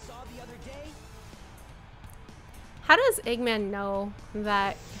monster I saw the other day? How does Eggman know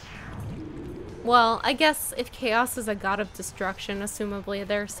that? Well, I guess if Chaos is a god of destruction, assumably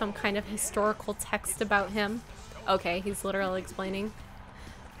there's some kind of historical text about him. Okay, he's literally explaining.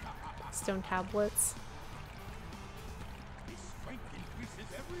 Stone tablets. His strength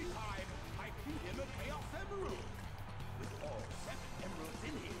increases every time I feed him a Chaos Emerald. With all 7 emeralds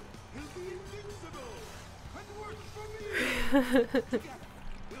in him, he'll be invincible. And work for me. Together,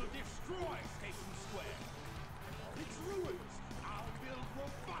 we'll destroy Station Square. And on its ruins, I'll build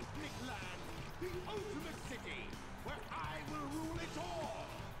Robotnik Land, the ultimate city, where I will rule it all.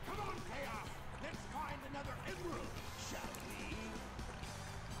 Come on, Chaos. Let's find another emerald, shall we?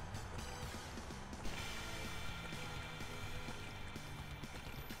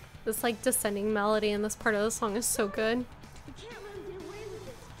 This like descending melody in this part of the song is so good. We can't let him get away with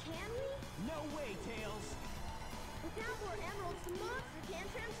this, can we? No way, Tails. Without more emeralds, the monster can't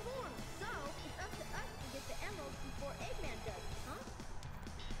transform. So, it's up to us to get the emeralds before Eggman does, huh?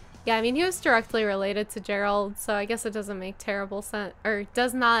 Yeah, I mean he was directly related to Gerald, so I guess it doesn't make terrible sense, or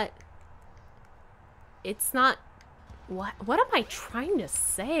does not. It's not. What am I trying to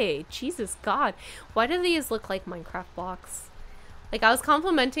say? Jesus God, why do these look like Minecraft blocks? Like, I was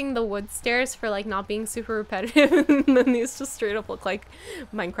complimenting the wood stairs for, like, not being super repetitive, and then these just straight up look like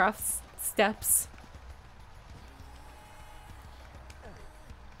Minecraft steps.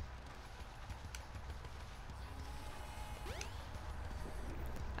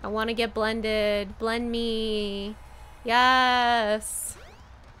 I want to get blended. Blend me. Yes.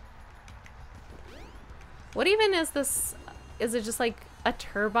 What even is this? Is it just, like, a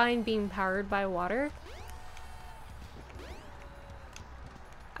turbine being powered by water?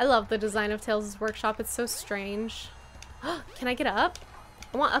 I love the design of Tails' workshop. It's so strange. Can I get up?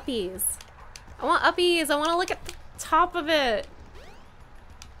 I want uppies. I want uppies. I want to look at the top of it.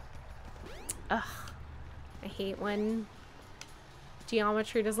 Ugh. I hate when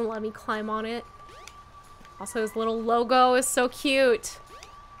geometry doesn't let me climb on it. Also, his little logo is so cute.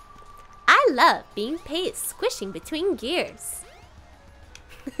 I love being paid squishing between gears.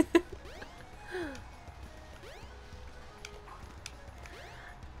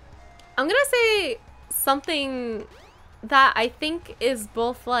 I'm gonna say something that I think is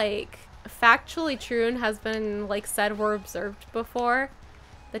both like factually true and has been like said or observed before.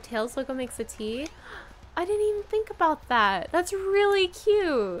 The Tails logo makes a T. I didn't even think about that. That's really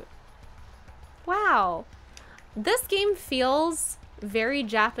cute. Wow. This game feels very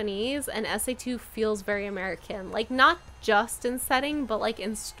Japanese and SA2 feels very American. Like, not just in setting, but like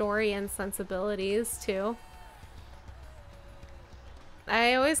in story and sensibilities too.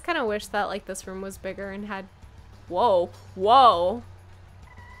 I always kind of wish that like this room was bigger and had, whoa,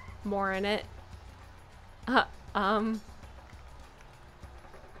 more in it.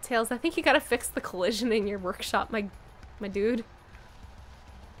 Tails, I think you gotta fix the collision in your workshop, my dude.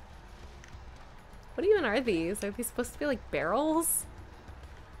 What even are these? Are these supposed to be like barrels?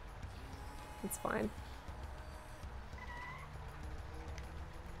 It's fine.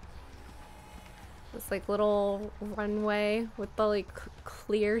 This like little runway with the like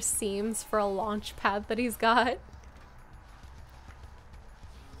clear seams for a launch pad that he's got.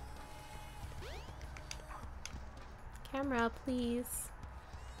 Camera, please.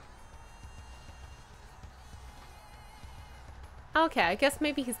 Okay, I guess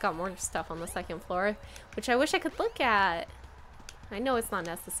maybe he's got more stuff on the second floor, which I wish I could look at. I know it's not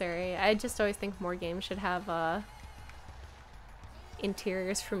necessary. I just always think more games should have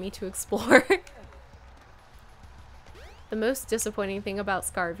interiors for me to explore. The most disappointing thing about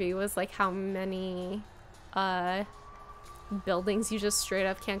Scarvy was like how many buildings you just straight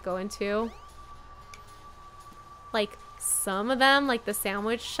up can't go into. Like some of them, like the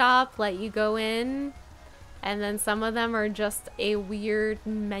sandwich shop, let you go in, and then some of them are just a weird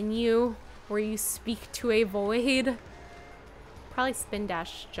menu where you speak to a void. Probably spin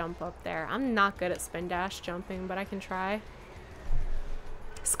dash jump up there. I'm not good at spin dash jumping, but I can try.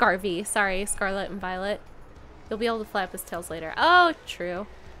 Scarvy, sorry, Scarlet and Violet. You'll be able to fly up his tails later. Oh, true.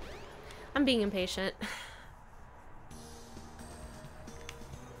 I'm being impatient.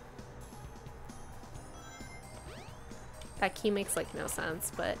 That key makes like no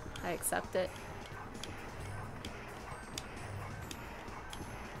sense, but I accept it.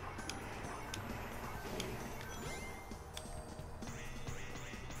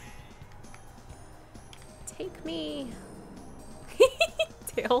 Take me.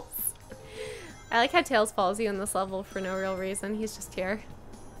 Tails. I like how Tails follows you in this level for no real reason. He's just here.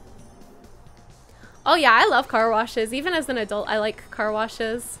 Oh yeah, I love car washes. Even as an adult, I like car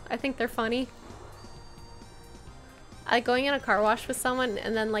washes. I think they're funny. I like going in a car wash with someone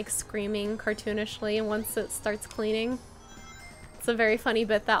and then like screaming cartoonishly once it starts cleaning. It's a very funny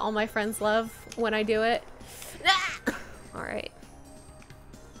bit that all my friends love when I do it. Alright.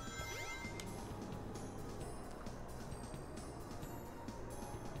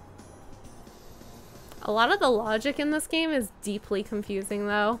 A lot of the logic in this game is deeply confusing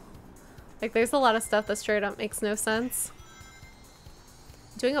though. Like there's a lot of stuff that straight up makes no sense.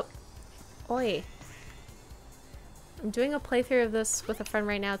 I'm doing a playthrough of this with a friend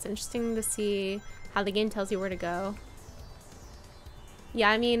right now. It's interesting to see how the game tells you where to go.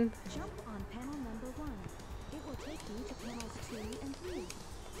 Yeah, I mean... Jump on panel number 1. It will take you to panels 2 and 3.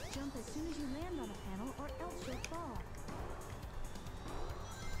 Jump as soon as you land on a panel or else you'll fall.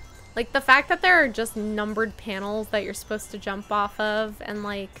 Like, the fact that there are just numbered panels that you're supposed to jump off of and,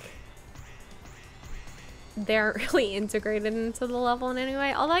 like... they aren't really integrated into the level in any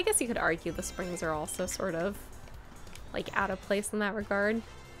way. Although I guess you could argue the springs are also sort of, like, out of place in that regard.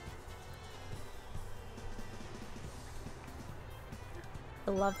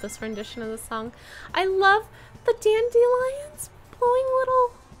 I love this rendition of the song. I love the dandelions blowing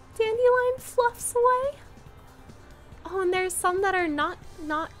little dandelion fluffs away. Oh, and there's some that are not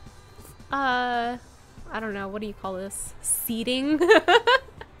I don't know, what do you call this? Seeding?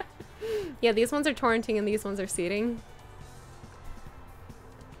 Yeah, these ones are torrenting and these ones are seeding.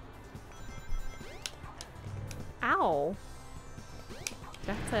 Ow.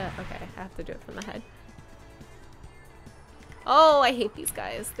 Okay, I have to do it from the head. Oh, I hate these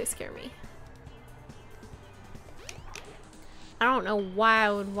guys. They scare me. I don't know why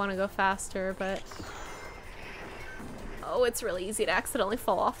I would want to go faster, but... oh, it's really easy to accidentally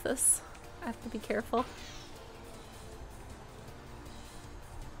fall off this. I have to be careful.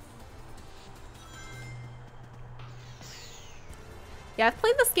 Yeah, I've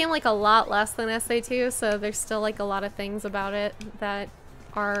played this game like a lot less than SA2, so there's still like a lot of things about it that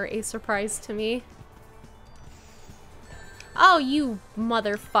are a surprise to me. Oh, you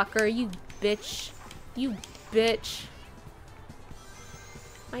motherfucker, you bitch. You bitch.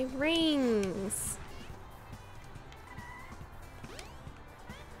 My rings.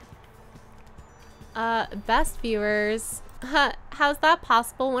 Best viewers. How's that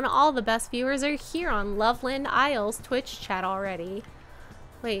possible when all the best viewers are here on Loveland Isles Twitch chat already?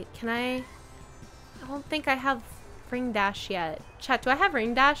 Wait, can I don't think I have ring dash yet. Chat, do I have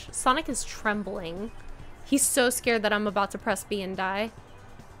ring dash? Sonic is trembling. He's so scared that I'm about to press B and die.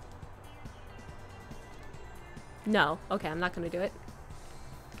 No. Okay, I'm not gonna do it.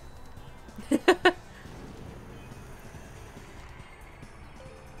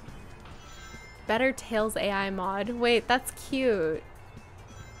 Better Tails AI mod. Wait, that's cute.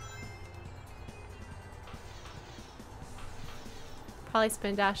 Probably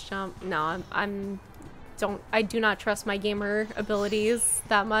spin dash jump. No, I do not trust my gamer abilities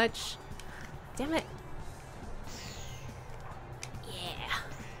that much. Damn it. Yeah.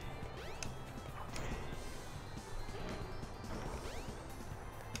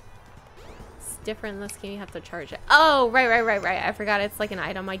 It's different in this game, you have to charge it. Oh, right. I forgot it's like an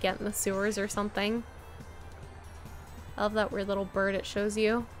item I get in the sewers or something. I love that weird little bird it shows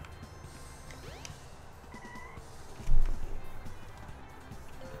you.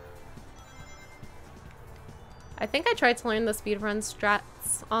 I think I tried to learn the speedrun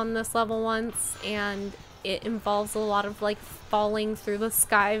strats on this level once, and it involves a lot of like falling through the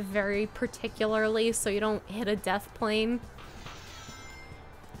sky very particularly so you don't hit a death plane.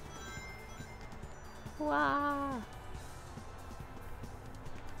 Wow.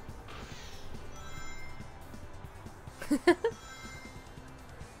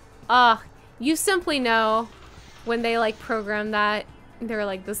 You simply know when they like program that, they're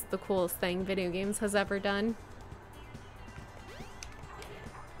like, this is the coolest thing video games has ever done.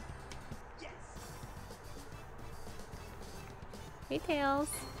 Hey, Tails.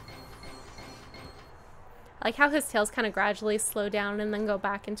 I like how his tails kind of gradually slow down and then go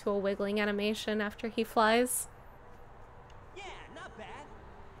back into a wiggling animation after he flies. Yeah, not bad.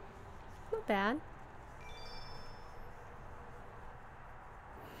 Not bad.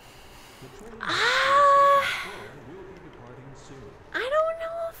 I don't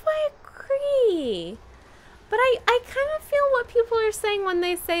know if I agree. But I kind of feel what people are saying when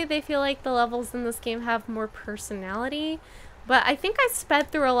they say they feel like the levels in this game have more personality. But I think I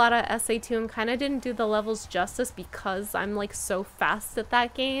sped through a lot of SA2 and kind of didn't do the levels justice because I'm like so fast at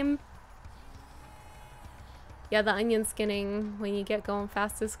that game. Yeah, the onion skinning when you get going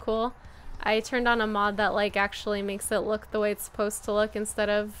fast is cool. I turned on a mod that like actually makes it look the way it's supposed to look instead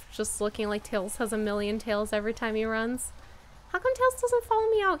of just looking like Tails has a million tails every time he runs. How come Tails doesn't follow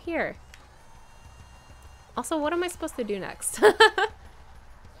me out here? Also, what am I supposed to do next?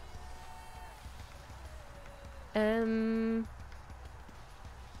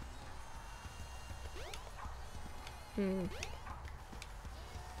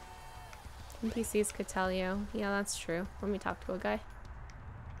 NPCs could tell you. Yeah, that's true. Let me talk to a guy.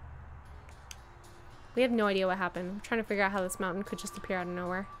 We have no idea what happened. I'm trying to figure out how this mountain could just appear out of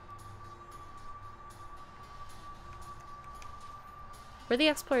nowhere. We're the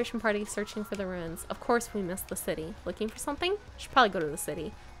exploration party searching for the ruins. Of course we missed the city. Looking for something? Should probably go to the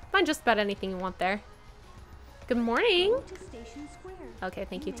city. Find just about anything you want there. Good morning! Go to Station Square. Okay,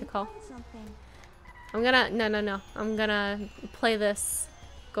 thank you, may Tikal. find something. I'm gonna... No. I'm gonna play this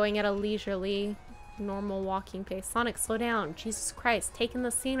going at a leisurely, normal walking pace. Sonic, slow down. Jesus Christ. Take in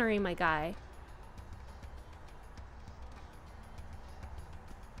the scenery, my guy.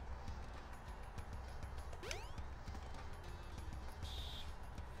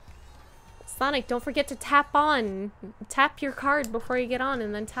 Sonic, don't forget to tap on. Tap your card before you get on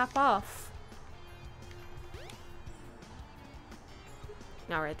and then tap off.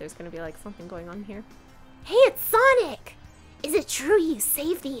 Alright, there's gonna be like something going on here. Hey, it's Sonic! Is it true you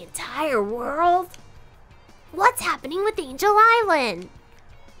saved the entire world? What's happening with Angel Island?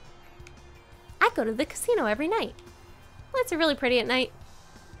 I go to the casino every night. Lights are really pretty at night.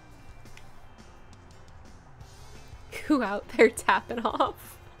 Who out there tapping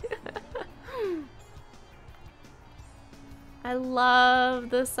off? I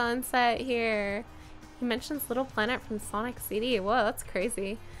love the sunset here. He mentions Little Planet from Sonic CD. Whoa, that's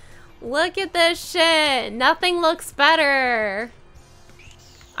crazy. Look at this shit. Nothing looks better.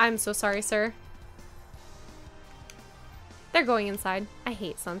 I'm so sorry, sir. They're going inside. I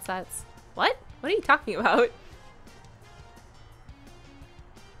hate sunsets. What? What are you talking about?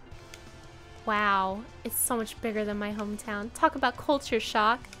 Wow, it's so much bigger than my hometown. Talk about culture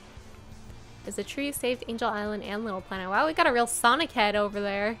shock. Is it true you saved Angel Island and Little Planet? Wow, we got a real Sonic head over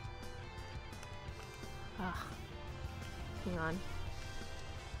there. Ugh. Hang on.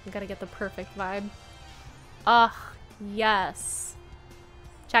 I gotta get the perfect vibe. Ugh, yes.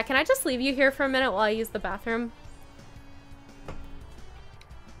 Chat, can I just leave you here for a minute while I use the bathroom?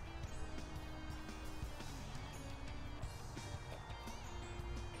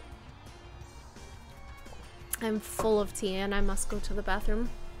 I'm full of tea and I must go to the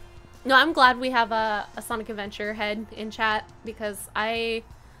bathroom. No, I'm glad we have a Sonic Adventure head in chat because I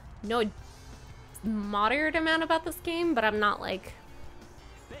know moderate amount about this game, but I'm not like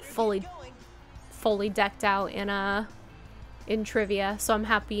fully decked out in trivia, so I'm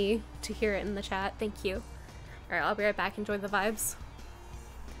happy to hear it in the chat. Thank you. All right, I'll be right back. Enjoy the vibes.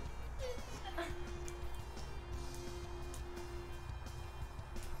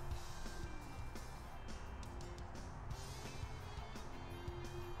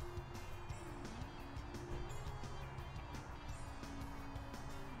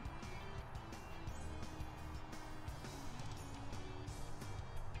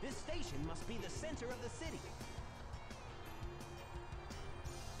 This station must be the center of the city.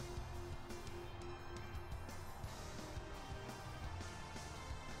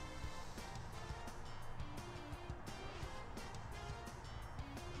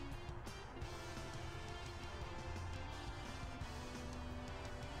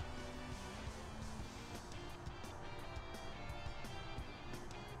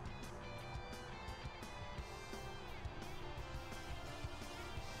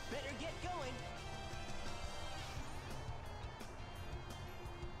 Better get going.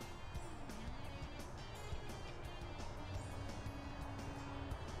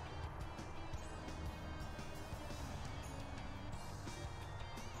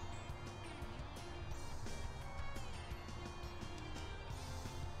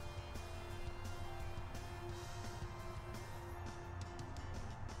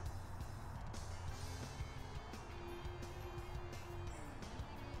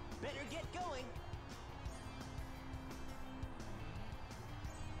 Better get going.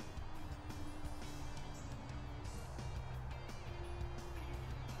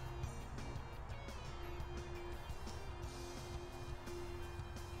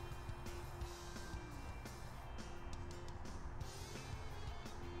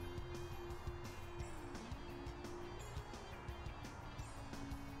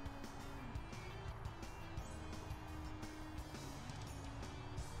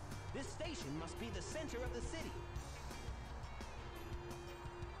 This station must be the center of the city.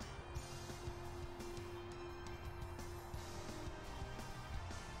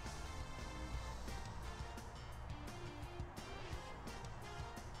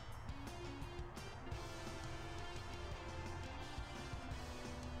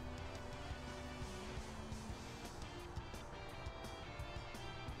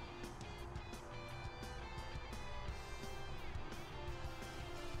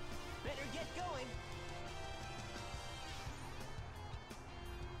 Better get going.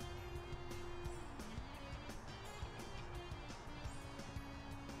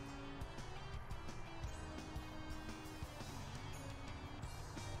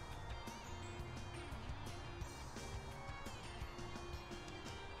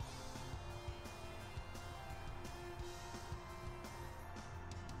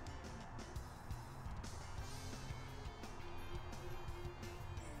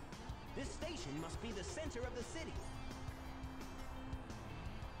 This station must be the center of the city.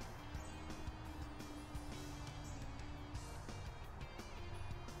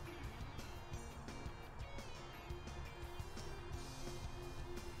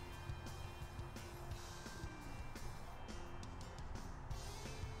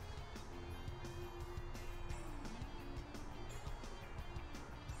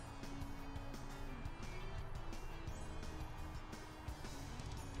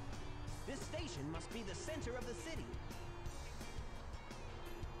 This station must be the center of the city.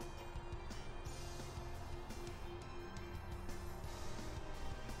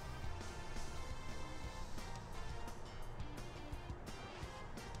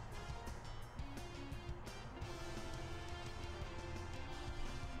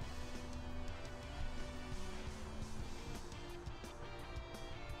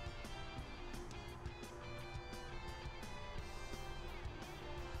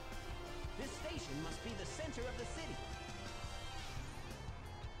 This station must be the center of the city.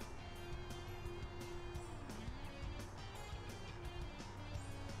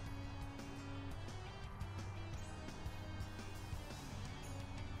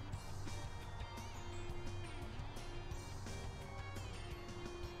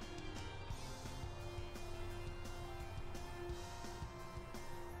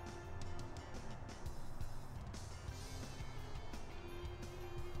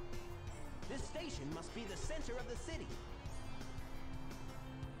 This station must be the center of the city.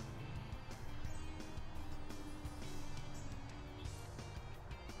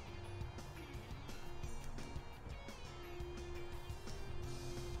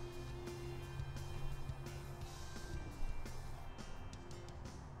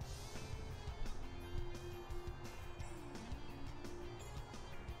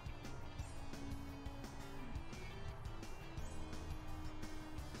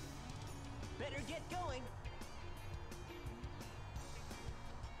 Better get going.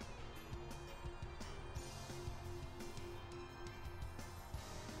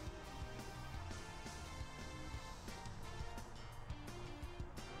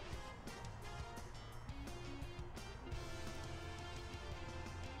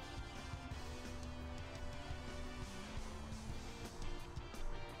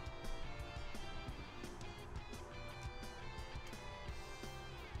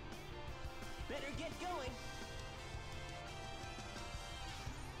 Better get going.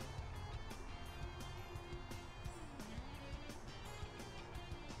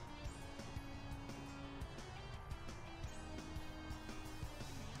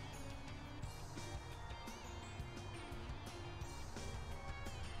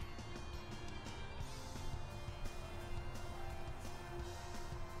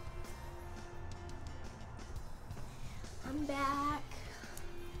 I'm back.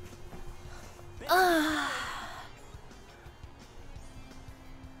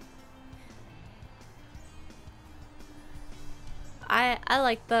 I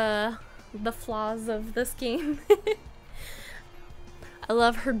like the flaws of this game. I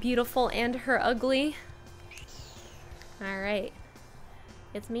love her beautiful and her ugly. Alright.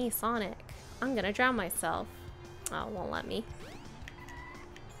 It's me, Sonic. I'm gonna drown myself. Oh, it won't let me.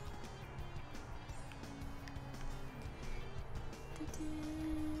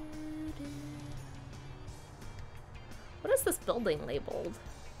 What is this building labeled?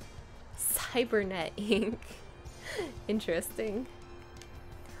 Cybernet Inc. Interesting.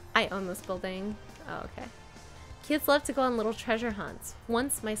 I own this building. Oh, okay. Kids love to go on little treasure hunts.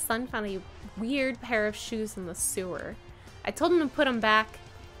 Once my son found a weird pair of shoes in the sewer. I told him to put them back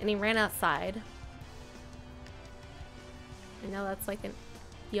and he ran outside. I know that's like an...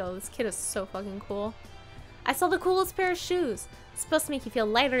 Yo, this kid is so fucking cool. I saw the coolest pair of shoes. It's supposed to make you feel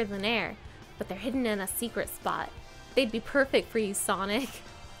lighter than air, but they're hidden in a secret spot. They'd be perfect for you, Sonic.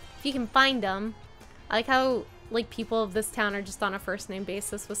 If you can find them. I like how, like, people of this town are just on a first name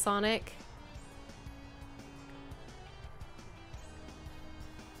basis with Sonic.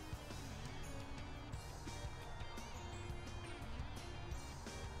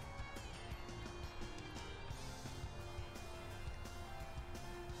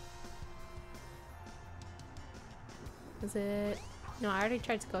 Is it... No, I already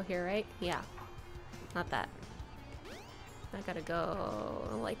tried to go here, right? Yeah. Not that. I gotta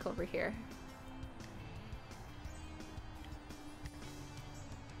go, like, over here.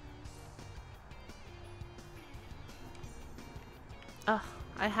 Ugh,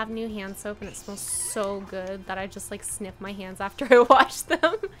 I have new hand soap and it smells so good that I just, like, sniff my hands after I wash them.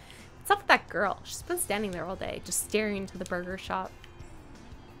 What's up with that girl? She's been standing there all day, just staring into the burger shop.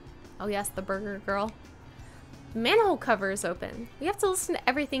 Oh yes, the burger girl. The manhole cover is open. We have to listen to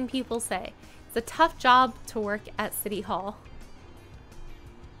everything people say. It's a tough job to work at City Hall.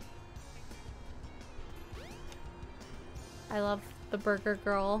 I love the burger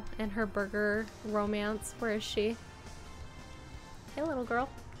girl and her burger romance. Where is she? Hey little girl,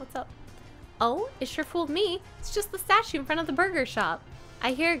 what's up? Oh, it sure fooled me. It's just the statue in front of the burger shop.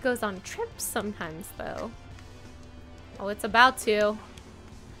 I hear it goes on trips sometimes though. Oh, it's about to.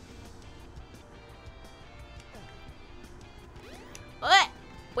 What?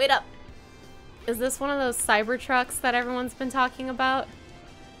 Wait up. Is this one of those cyber trucks that everyone's been talking about?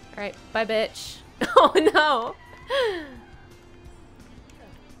 Alright, bye bitch. Oh no!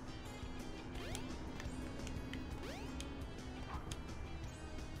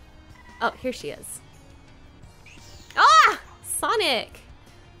 Oh, here she is. Ah! Sonic!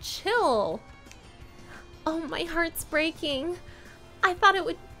 Chill. Oh, my heart's breaking. I thought it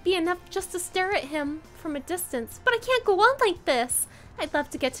would be enough just to stare at him from a distance, but I can't go on like this. I'd love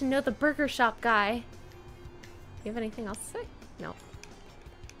to get to know the burger shop guy. You have anything else to say? No.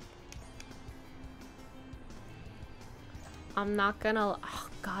 I'm not gonna... Oh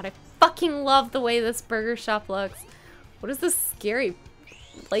god, I fucking love the way this burger shop looks. What is this scary,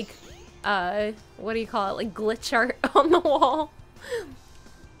 like, what do you call it? Like glitch art on the wall?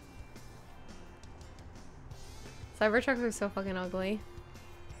 Cybertrucks are so fucking ugly.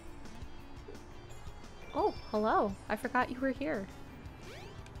 Oh, hello. I forgot you were here.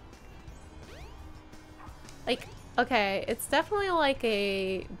 Like, okay, it's definitely like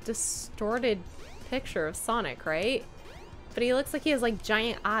a distorted picture of Sonic, right? But he looks like he has like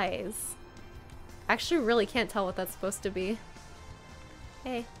giant eyes. I actually really can't tell what that's supposed to be.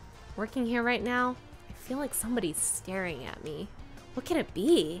 Hey, working here right now? I feel like somebody's staring at me. What can it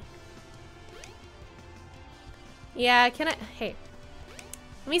be? Yeah, can I? Hey,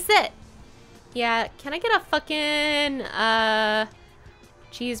 let me sit. Yeah, can I get a fucking,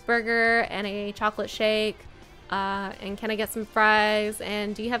 cheeseburger and a chocolate shake. And can I get some fries?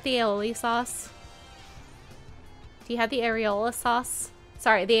 And do you have the aioli sauce? Do you have the areola sauce?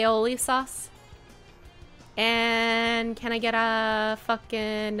 Sorry, the aioli sauce. And can I get a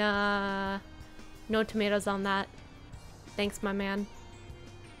fucking, no tomatoes on that. Thanks, my man.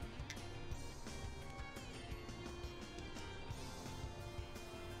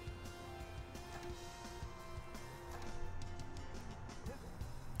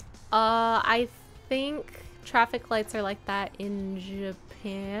 I think traffic lights are like that in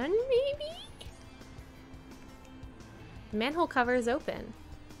Japan, maybe? Manhole cover is open.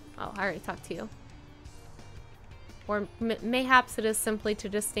 Oh, I already talked to you. Or mayhaps it is simply to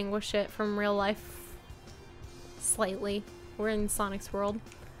distinguish it from real life slightly. We're in Sonic's world.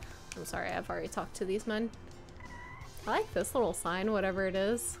 I'm sorry, I've already talked to these men. I like this little sign, whatever it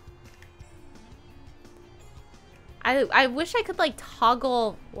is. I wish I could like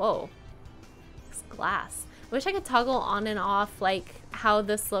toggle, whoa, it's glass. I wish I could toggle on and off like how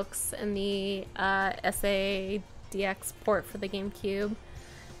this looks in the SADX port for the GameCube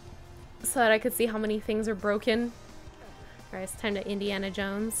so that I could see how many things are broken. Alright, it's time to Indiana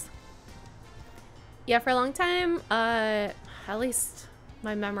Jones. Yeah, for a long time, at least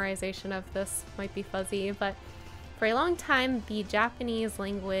my memorization of this might be fuzzy, but for a long time the Japanese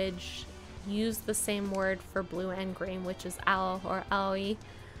language used the same word for blue and green, which is ao or aoi,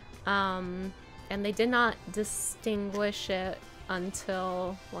 and they did not distinguish it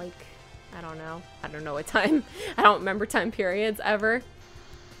until like I don't know what time. I don't remember time periods ever.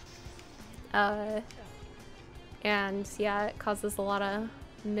 And yeah, it causes a lot of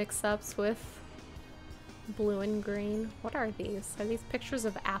mix-ups with blue and green. What are these? Are these pictures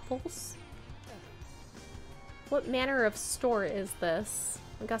of apples? What manner of store is this?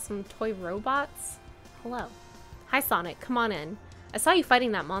 We got some toy robots. Hello. Hi, Sonic. Come on in. I saw you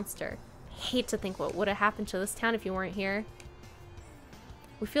fighting that monster. I hate to think what would have happened to this town if you weren't here.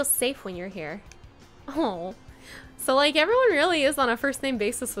 We feel safe when you're here. Oh. So, like, everyone really is on a first-name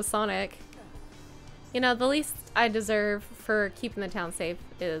basis with Sonic. You know, the least I deserve for keeping the town safe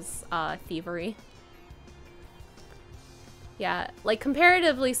is, thievery. Yeah, like,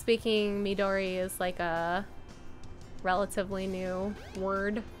 comparatively speaking, Midori is, like, a relatively new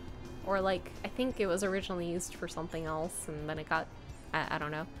word, or like I think it was originally used for something else and then it got I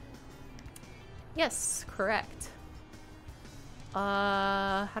don't know. Yes, correct.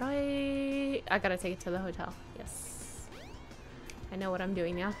 How do I gotta take it to the hotel. Yes, I know what I'm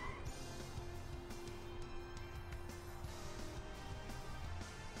doing now.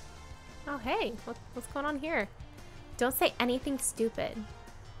 Oh hey, what's going on here? Don't say anything stupid.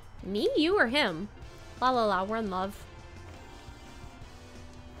 Me, you, or him? La la la, we're in love.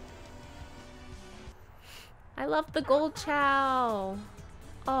 I love the gold chow.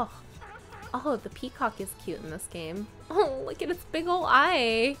 Oh, the peacock is cute in this game. Oh, look at its big ol'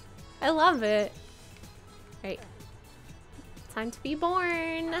 eye. I love it. Right. Time to be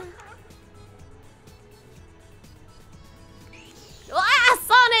born. Ah,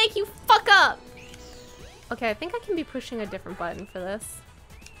 Sonic, you fuck up. Okay, I think I can be pushing a different button for this.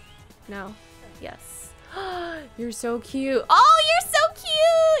 No. Yes. You're so cute. Oh, you're so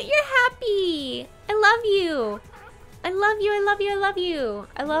cute. You're happy. I love you. I love you. I love you. I love you.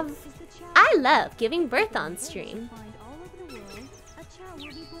 I love giving birth on stream.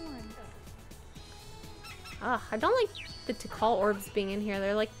 Ah, I don't like the Tikal orbs being in here.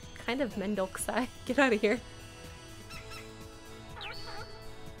 They're like kind of Mendokusai. Get out of here.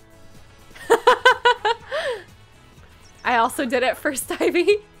 I also did it first,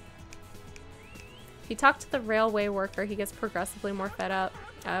 Ivy. If you talk to the railway worker, he gets progressively more fed up.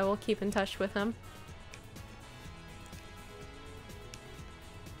 I will keep in touch with him.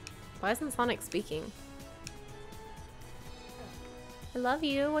 Why isn't Sonic speaking? I love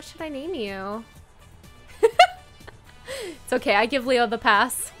you. What should I name you? It's okay. I give Leo the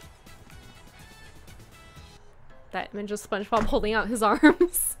pass. That image of SpongeBob holding out his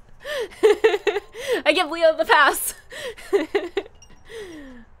arms. I give Leo the pass.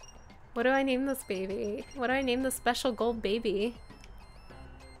 What do I name this baby? What do I name the special gold baby?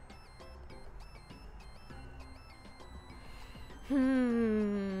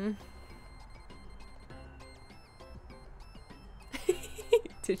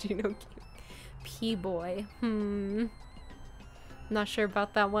 Did you know P-boy? Not sure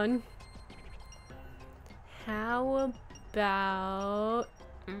about that one. How about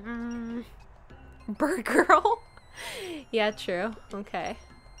Burgirl? Yeah, true. Okay.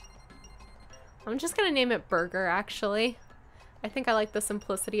 I'm just gonna name it Burger, actually. I think I like the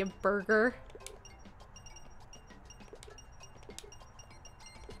simplicity of Burger.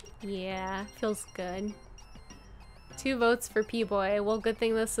 Yeah, feels good. 2 votes for P-Boy. Well, good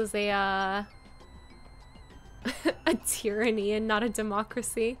thing this is a, a tyranny and not a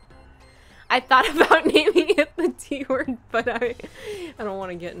democracy. I thought about naming it the T word, but I don't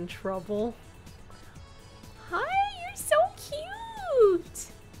want to get in trouble. Hi, you're so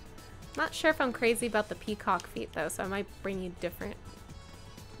cute! Not sure if I'm crazy about the peacock feet though, so I might bring you different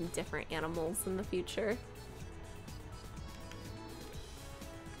animals in the future.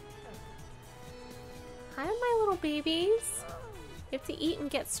 Hi, my little babies. You have to eat and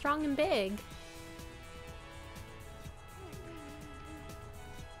get strong and big.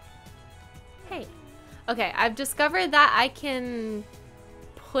 Hey. Okay, I've discovered that I can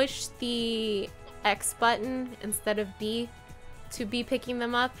push the X button instead of B to be picking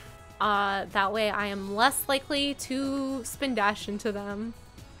them up. That way I am less likely to spin dash into them.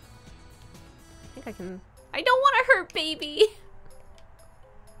 I think I can... I don't want to hurt baby!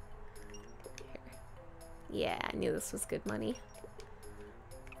 Yeah, I knew this was good money.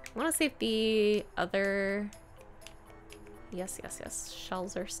 I want to see if the other... Yes.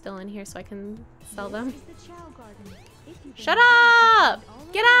 Shells are still in here so I can sell them. Shut up!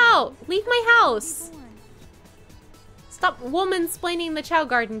 Get out! Leave my house! Stop woman-splaining the Chow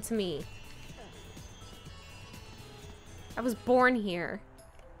Garden to me. I was born here.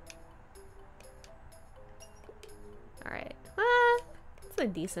 Alright. It's a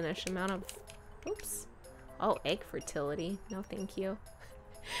decent-ish amount of... Oops. Oh, egg fertility. No, thank you.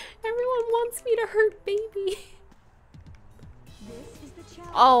 Everyone wants me to hurt baby.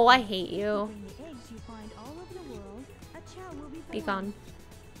 Oh, I hate you. Be gone.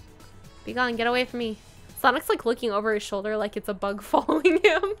 Be gone, get away from me. Sonic's like looking over his shoulder like it's a bug following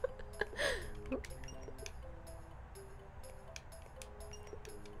him.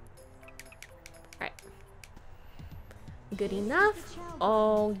 Alright. Good enough.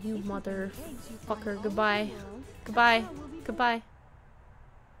 Oh, you motherfucker. Goodbye. Goodbye. Goodbye.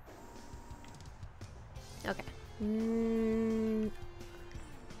 Okay.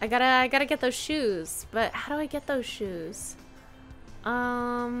 I gotta get those shoes, but how do I get those shoes?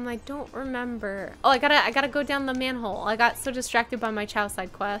 I don't remember. Oh, I gotta go down the manhole. I got so distracted by my Chow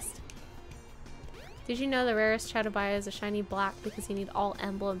side quest. Did you know the rarest Chow to buy is a shiny black because you need all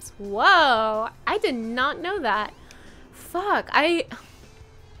emblems? Whoa! I did not know that. Fuck,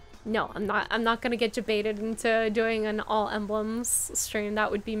 no, I'm not gonna get debated into doing an all emblems stream.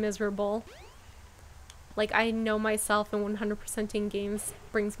 That would be miserable. Like, I know myself, and 100%ing games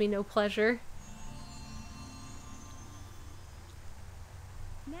brings me no pleasure.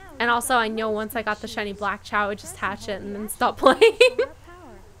 And also, I know once I got the shiny black Chow, I would just hatch it and then stop playing.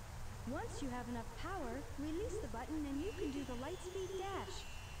 Once you have enough power, release the button and you can do the light speed dash.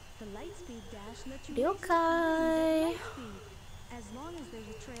 The light speed dash lets you Okay. As long as there's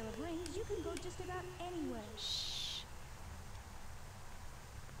a trail of rings, you can go just about anywhere. Shh.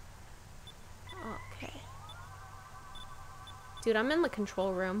 Okay. Dude, I'm in the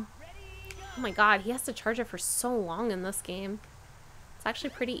control room. Oh my god, he has to charge it for so long in this game. It's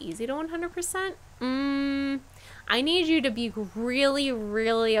actually pretty easy to 100%. I need you to be really,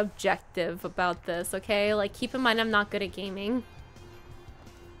 really objective about this, okay? Like, keep in mind I'm not good at gaming.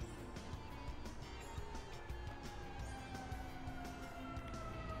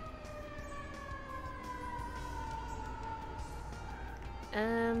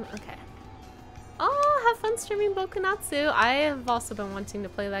 Okay. Oh, have fun streaming Bokunatsu. I have also been wanting to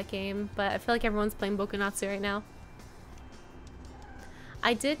play that game, but I feel like everyone's playing Bokunatsu right now.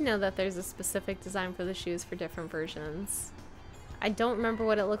 I did know that there's a specific design for the shoes for different versions. I don't remember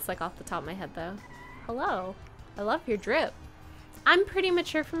what it looks like off the top of my head, though. Hello. I love your drip. I'm pretty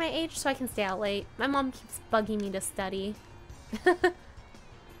mature for my age, so I can stay out late. My mom keeps bugging me to study.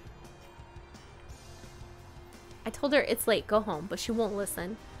 I told her it's late, go home, but she won't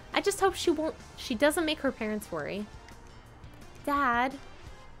listen. I just hope she doesn't make her parents worry. Dad?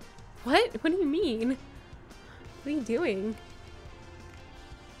 What? What do you mean? What are you doing?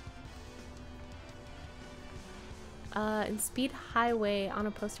 And Speed Highway on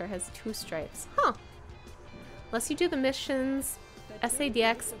a poster has 2 stripes. Huh. Unless you do the missions,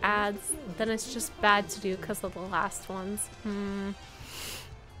 SADX ads, then it's just bad to do because of the last ones.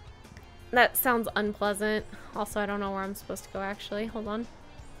 That sounds unpleasant. Also, I don't know where I'm supposed to go, actually. Hold on.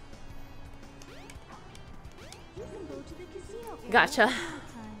 Gotcha.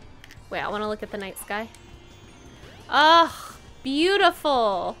 Wait, I want to look at the night sky. Ugh,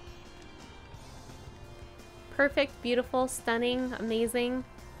 beautiful. Perfect, beautiful, stunning, amazing.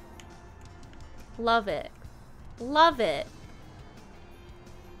 Love it. Love it.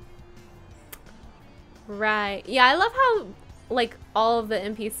 Right. Yeah, I love how like all of the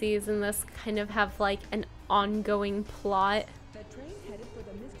NPCs in this kind of have like an ongoing plot. The train headed for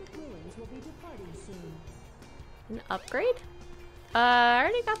the Mystic Ruins will be departing soon. An upgrade? I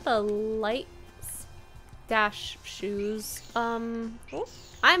already got the light dash shoes. Oh,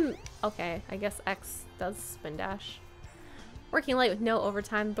 I'm okay. I guess X does spin dash. Working late with no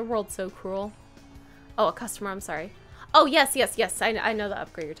overtime. The world's so cruel. Oh, a customer. I'm sorry. Oh, yes, yes, yes. I know the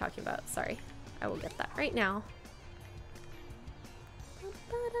upgrade you're talking about. Sorry. I will get that right now.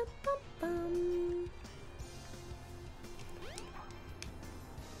 Ba-da-ba-bum.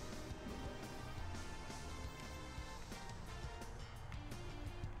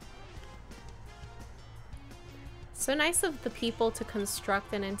 So nice of the people to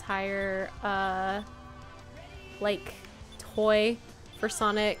construct an entire, like, toy for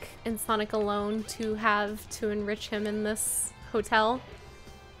Sonic and Sonic alone to have to enrich him in this hotel.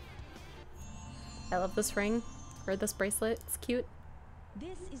 I love this ring, or this bracelet. It's cute.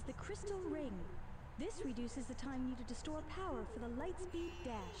 This is the Crystal Ring. This reduces the time needed to store power for the Lightspeed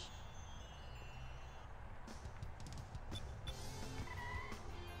Dash.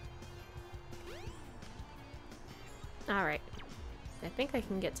 Alright. I think I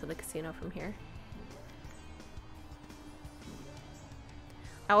can get to the casino from here.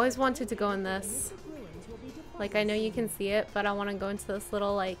 I always wanted to go in this. Like, I know you can see it, but I want to go into this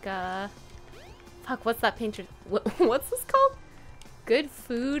little, like, fuck, what's that painter? What's this called? Good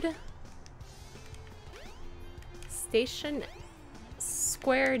Food Station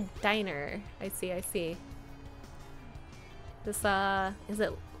Square Diner. I see, I see. This, is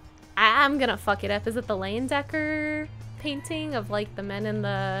it... I'm gonna fuck it up. Is it the Lane Decker painting of, like, the men in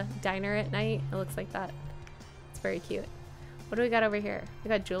the diner at night? It looks like that. It's very cute. What do we got over here? We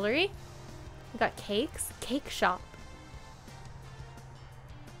got jewelry. We got cakes. Cake shop.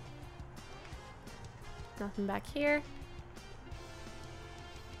 Nothing back here.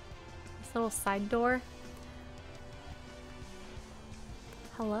 This little side door.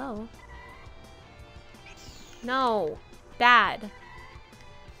 Hello. No. Bad.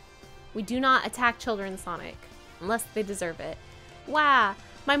 We do not attack children, Sonic. Unless they deserve it. Wow.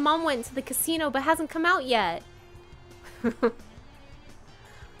 My mom went to the casino but hasn't come out yet.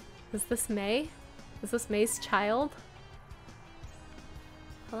 Is this May? Is this May's child?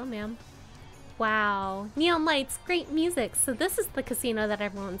 Hello, ma'am. Wow. Neon lights, great music. So this is the casino that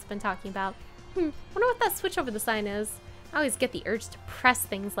everyone's been talking about. Wonder what that switch over the sign is. I always get the urge to press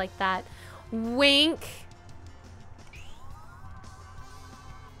things like that. Wink.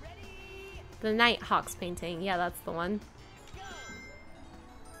 The Nighthawks painting. Yeah, that's the one.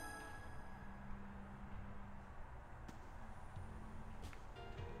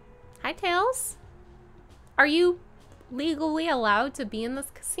 Hi, Tails. Are you legally allowed to be in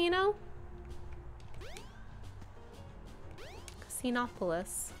this casino?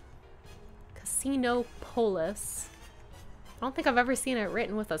 Casinopolis. Casinopolis. I don't think I've ever seen it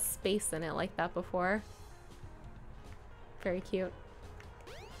written with a space in it like that before. Very cute.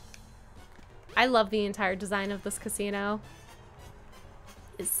 I love the entire design of this casino.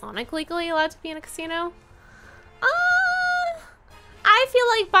 Is Sonic legally allowed to be in a casino? I feel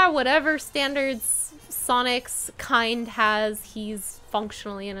like by whatever standards Sonic's kind has, he's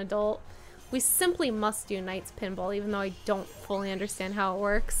functionally an adult. We simply must do Knight's Pinball, even though I don't fully understand how it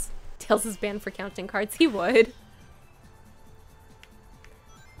works. Tails is banned for counting cards. He would.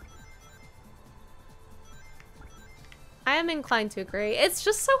 I am inclined to agree. It's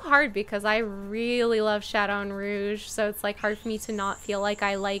just so hard because I really love Shadow and Rouge, so it's like hard for me to not feel like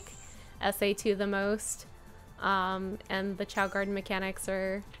I like SA2 the most. And the Chao Garden mechanics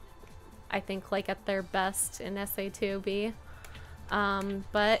are, I think, like at their best in SA2B.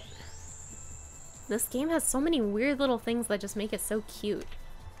 But this game has so many weird little things that just make it so cute.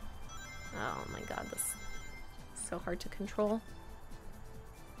 Oh my god, this is so hard to control.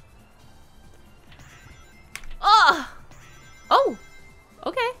 Oh! Oh!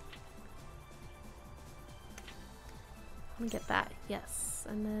 Okay. Let me get that. Yes.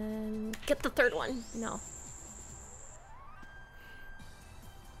 And then get the third one. No.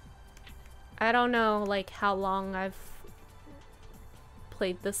 I don't know, like, how long I've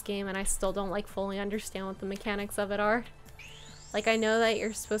played this game and I still don't, like, fully understand what the mechanics of it are. Like, I know that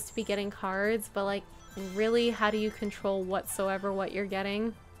you're supposed to be getting cards, but, like, really, how do you control whatsoever what you're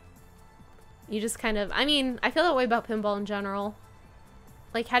getting? You just kind of, I mean, I feel that way about pinball in general.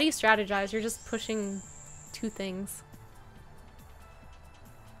 Like, how do you strategize? You're just pushing two things.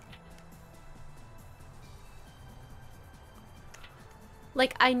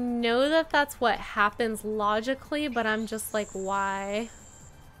 Like, I know that that's what happens logically, but I'm just like, why?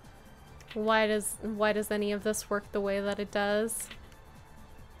 Why does any of this work the way that it does?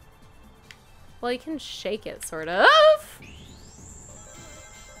 Well, you can shake it, sort of.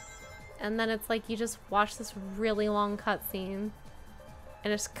 And then it's like you just watch this really long cutscene.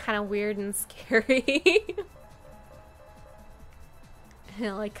 And it's kind of weird and scary. And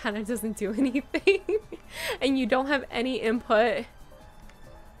it like kind of doesn't do anything. And you don't have any input.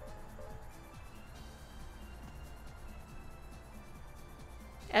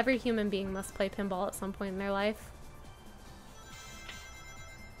 Every human being must play pinball at some point in their life.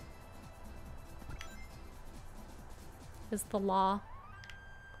 Is the law.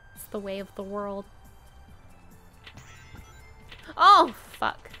 It's the way of the world. Oh,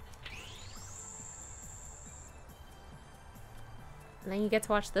 fuck. And then you get to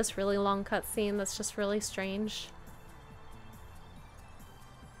watch this really long cutscene that's just really strange.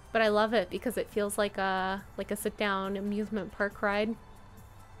 But I love it because it feels like a sit-down amusement park ride.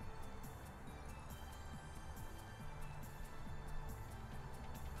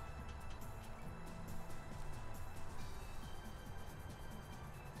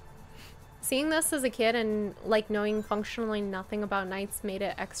 Seeing this as a kid and like knowing functionally nothing about Nights made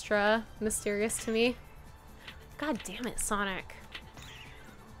it extra mysterious to me. God damn it, Sonic.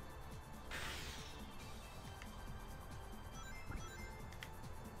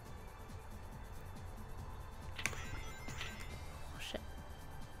 Oh shit.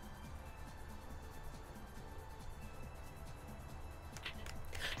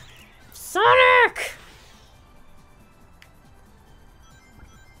 Sonic!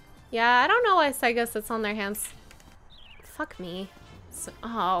 Yeah, I don't know why Sega sits on their hands. Fuck me. So,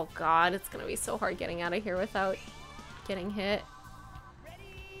 oh god, it's gonna be so hard getting out of here without getting hit.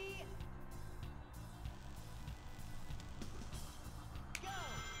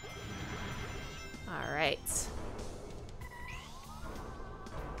 Alright.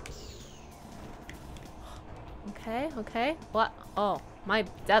 Okay, okay. What? Oh, my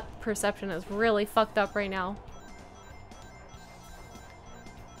depth perception is really fucked up right now.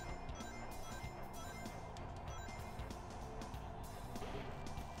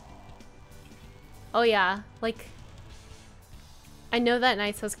 Oh yeah, like, I know that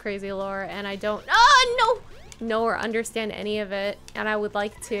Nights has crazy lore, and I don't know or understand any of it, and I would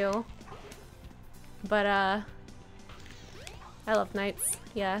like to. But, I love Nights.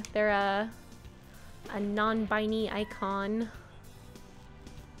 Yeah, they're a non-binary icon.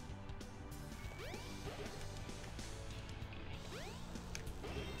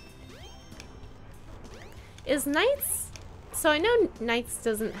 Is Nights... So I know Nights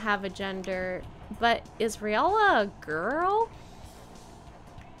doesn't have a gender, but is Riella a girl?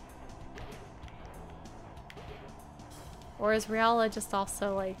 Or is Riella just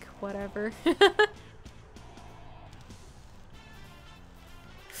also like whatever?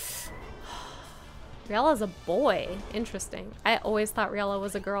 Riella's a boy. Interesting. I always thought Riella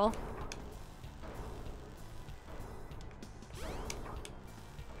was a girl.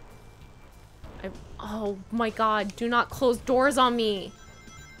 Oh my god, do not close doors on me!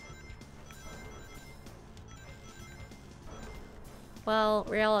 Well,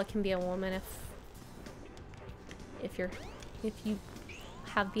 Riella can be a woman if you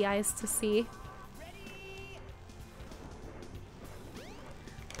have the eyes to see.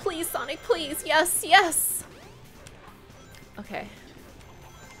 Please, Sonic, please! Yes, yes! Okay.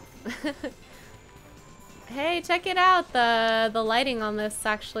 Hey, check it out! The lighting on this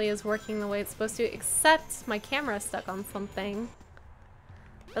actually is working the way it's supposed to, except my camera's stuck on something.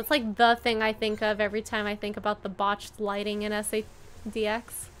 That's like the thing I think of every time I think about the botched lighting in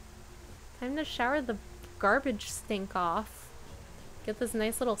SADX. Time to shower the garbage stink off. Get this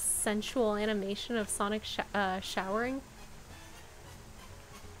nice little sensual animation of Sonic showering.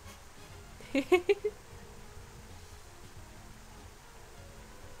 I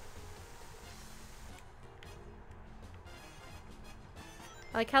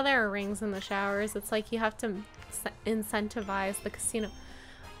like how there are rings in the showers. It's like you have to incentivize the casino.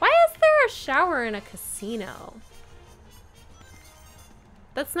 Why is there a shower in a casino?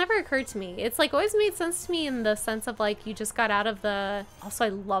 That's never occurred to me. It's like always made sense to me in the sense of like you just got out of the... Also, I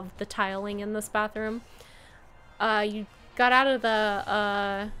love the tiling in this bathroom. You got out of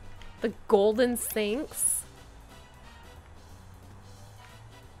the golden sinks.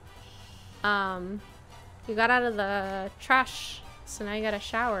 You got out of the trash, so now you got a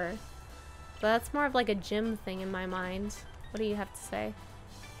shower. But that's more of like a gym thing in my mind. What do you have to say?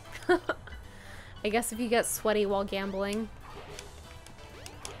 I guess if you get sweaty while gambling.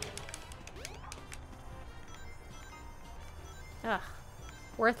 Ugh.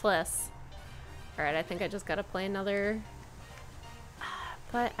 Worthless. Alright, I think I just gotta play another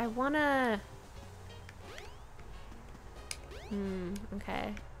But I wanna...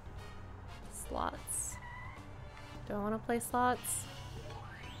 okay. Slots. Do I want to play slots?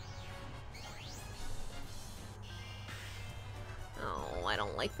 Oh, I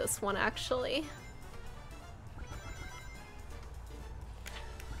don't like this one actually.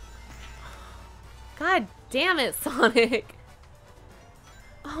 God damn it, Sonic!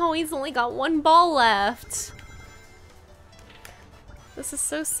 Oh, he's only got one ball left. This is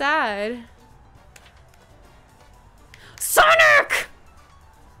so sad. Sonic!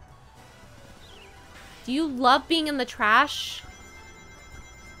 Do you love being in the trash?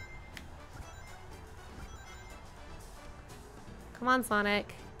 Come on,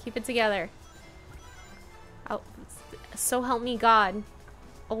 Sonic. Keep it together. Oh, so help me God.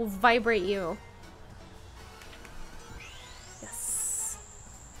 I'll vibrate you. Yes.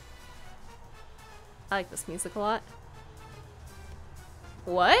 I like this music a lot.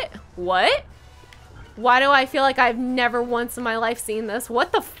 What? What? Why do I feel like I've never once in my life seen this?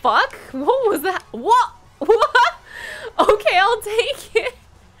 What the fuck? What was that? What? What? Okay, I'll take it.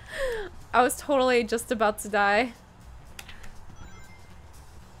 I was totally just about to die.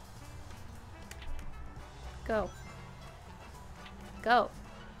 Go. Go.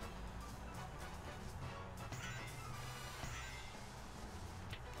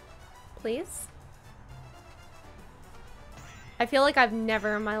 Please? I feel like I've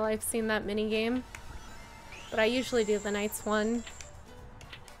never in my life seen that minigame. But I usually do the Knights one.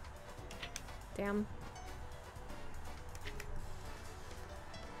 Damn.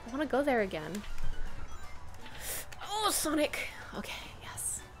 I want to go there again. Oh, Sonic! Okay,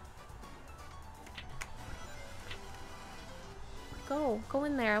 yes. Go. Go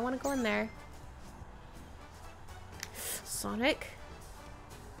in there. I want to go in there. Sonic?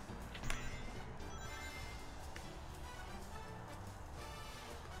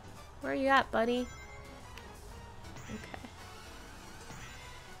 Where are you at, buddy? Okay.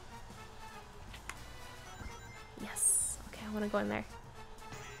 Yes. Okay, I want to go in there.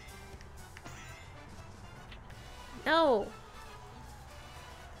 No!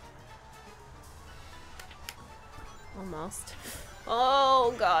 Almost.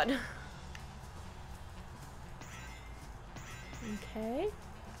 Oh, God. Okay.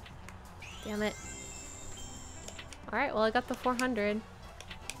 Damn it. Alright, well, I got the 400.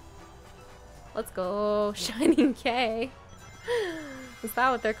 Let's go, Shining K. Is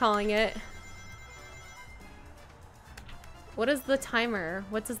that what they're calling it? What is the timer?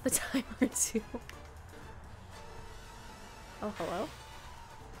 What does the timer do? Oh, hello?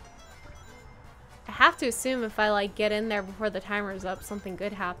 I have to assume if I, like, get in there before the timer's up, something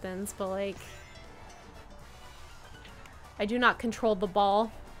good happens, but, like... I do not control the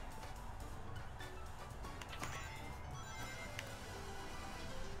ball.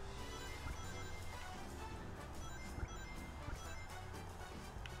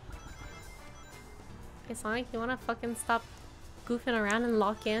 Okay, Sonic, you wanna fucking stop goofing around and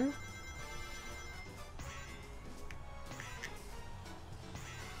lock in?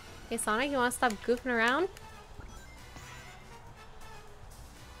 Hey Sonic, you wanna stop goofing around?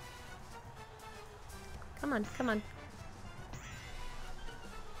 Come on, come on.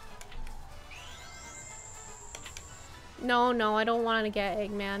 No, no, I don't want to get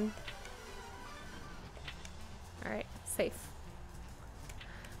Eggman. Alright, safe.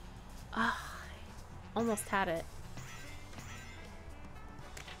 Ah, almost had it.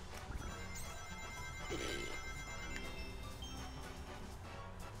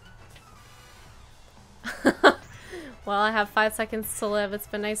 Well, I have 5 seconds to live. It's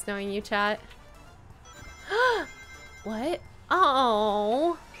been nice knowing you, chat. What?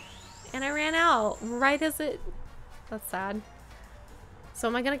 Oh! And I ran out right as it... That's sad. So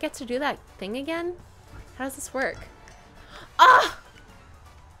am I gonna get to do that thing again? How does this work? Ah!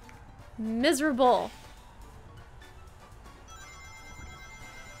 Miserable.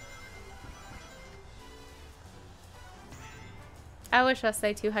 I wish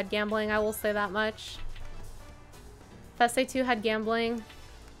SA2 had gambling, I will say that much. If SA2 had gambling...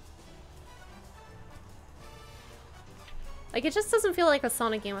 Like, it just doesn't feel like a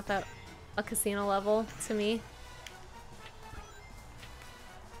Sonic game without a casino level, to me.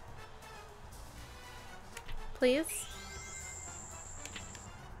 Please?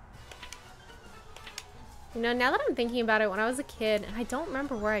 You know, now that I'm thinking about it, when I was a kid, and I don't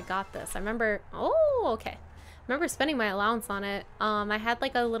remember where I got this. I remember... Oh, okay. I remember spending my allowance on it. I had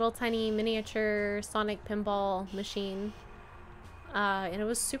like a little tiny miniature Sonic pinball machine. And it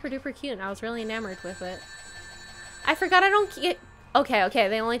was super duper cute, and I was really enamored with it. I forgot I don't get... Okay, okay,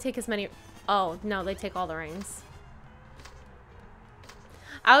 they only take as many... Oh, no, they take all the rings.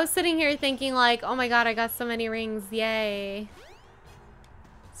 I was sitting here thinking like, oh my god, I got so many rings, yay.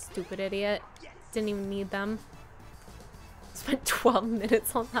 Stupid idiot. Didn't even need them. Spent 12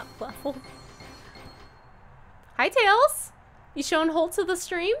 minutes on that level. Hi, Tails. You showing hold to the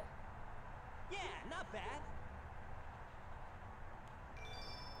stream? Yeah, not bad.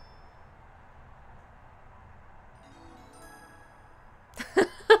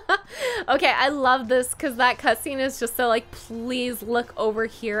 Okay, I love this because that cutscene is just so like, please look over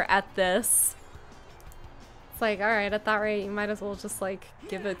here at this. It's like, alright, at that rate, you might as well just like,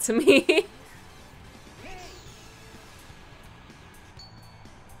 give it to me.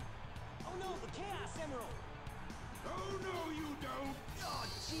 Oh no, the Chaos Emerald! Oh no, you don't! Oh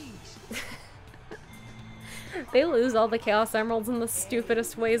jeez! They lose all the Chaos Emeralds in the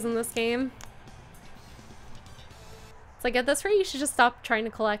stupidest ways in this game. It's like, at this rate, you should just stop trying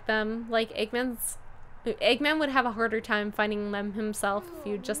to collect them. Like, Eggman would have a harder time finding them himself if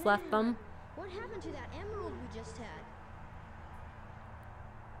you just left them. What happened to that emerald we just had?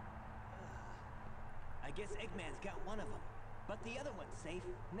 I guess Eggman's got one of them, but the other one's safe.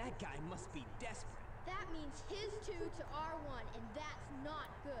 And that guy must be desperate. That means his 2 to our 1, and that's not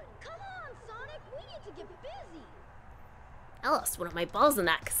good. Come on, Sonic! We need to get busy! I lost one of my balls in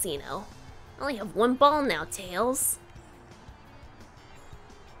that casino. I only have one ball now, Tails.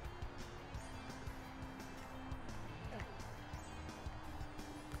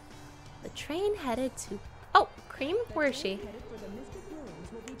 The train headed to... Oh, Cream? Where is she? Headed for the Mystic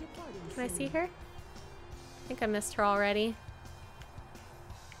Ruins will be departing Can I see soon. her? I think I missed her already.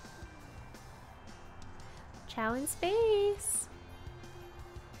 Chow in space.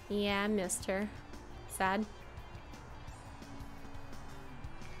 Yeah, I missed her. Sad.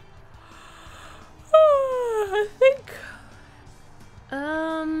 I think...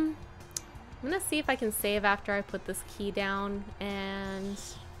 I'm gonna see if I can save after I put this key down and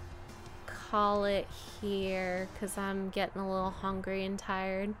call it here because I'm getting a little hungry and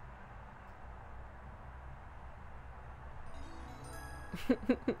tired.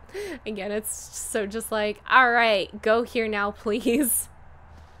 Again, it's so just like, alright, go here now, please.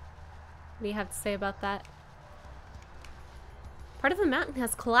 What do you have to say about that? Part of the mountain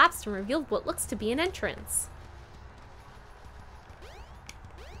has collapsed and revealed what looks to be an entrance.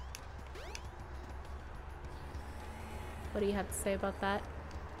 What do you have to say about that?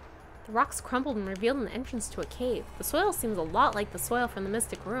 The rocks crumbled and revealed an entrance to a cave. The soil seems a lot like the soil from the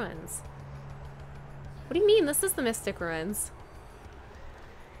Mystic Ruins. What do you mean? This is the Mystic Ruins.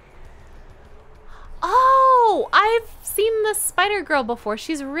 Oh! I've seen the Spider Girl before.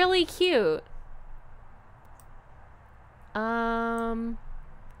 She's really cute.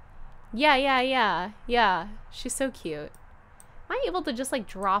 Yeah. She's so cute. Am I able to just like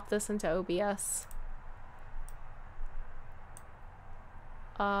drop this into OBS?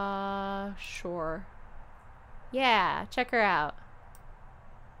 Sure. Yeah, check her out.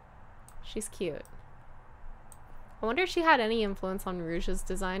 She's cute. I wonder if she had any influence on Rouge's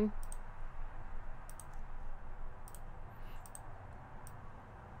design.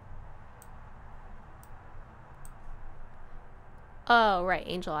 Oh, right,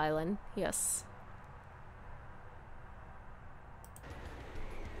 Angel Island. Yes.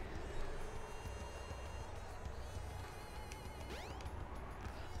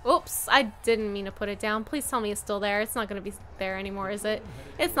 Oops, I didn't mean to put it down. Please tell me it's still there. It's not going to be there anymore, is it?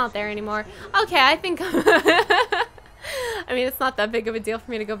 It's not there anymore. Okay, I think... I mean, it's not that big of a deal for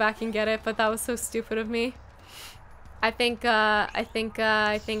me to go back and get it, but that was so stupid of me. I think I'm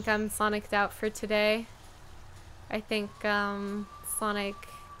Sonic'd out for today. I think,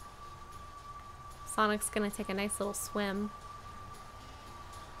 Sonic's gonna take a nice little swim.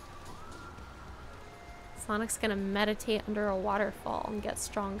 Sonic's gonna meditate under a waterfall and get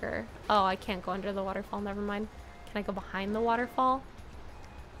stronger. Oh, I can't go under the waterfall, never mind. Can I go behind the waterfall?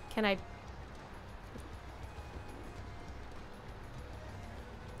 Can I...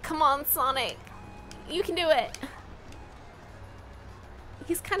 Come on, Sonic! You can do it!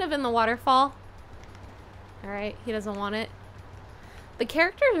 He's kind of in the waterfall. Alright, he doesn't want it. The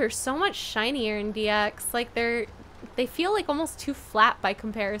characters are so much shinier in DX. Like, they feel like almost too flat by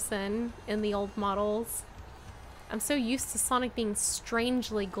comparison in the old models. I'm so used to Sonic being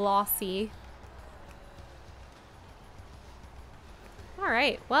strangely glossy.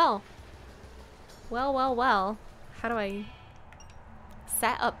 Alright, well. Well. How do I...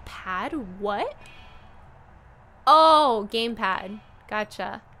 set up pad? What? Oh, gamepad.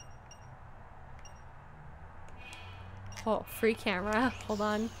 Gotcha. Oh, free camera. Hold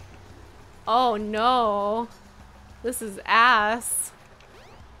on. Oh no. This is ass.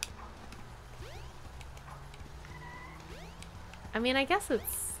 I mean, I guess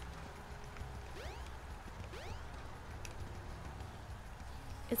it's...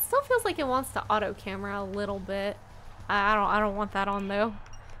 It still feels like it wants to auto camera a little bit. I don't want that on though.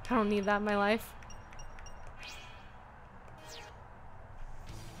 I don't need that in my life.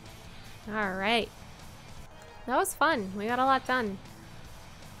 Alright. That was fun. We got a lot done.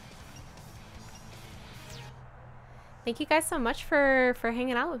 Thank you guys so much for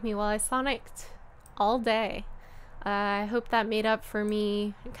hanging out with me while I Sonicked all day. I hope that made up for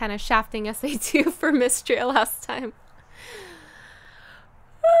me kind of shafting SA2 for Mystria last time.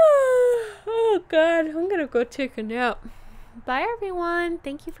 Oh god, I'm gonna go take a nap. Bye everyone.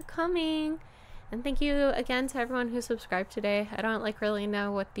 Thank you for coming. And thank you again to everyone who subscribed today. I don't like really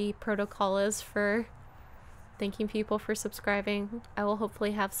know what the protocol is for thanking people for subscribing. I will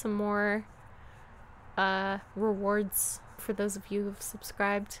hopefully have some more rewards for those of you who've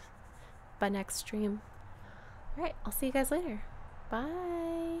subscribed by next stream. Alright, I'll see you guys later.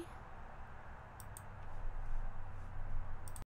 Bye.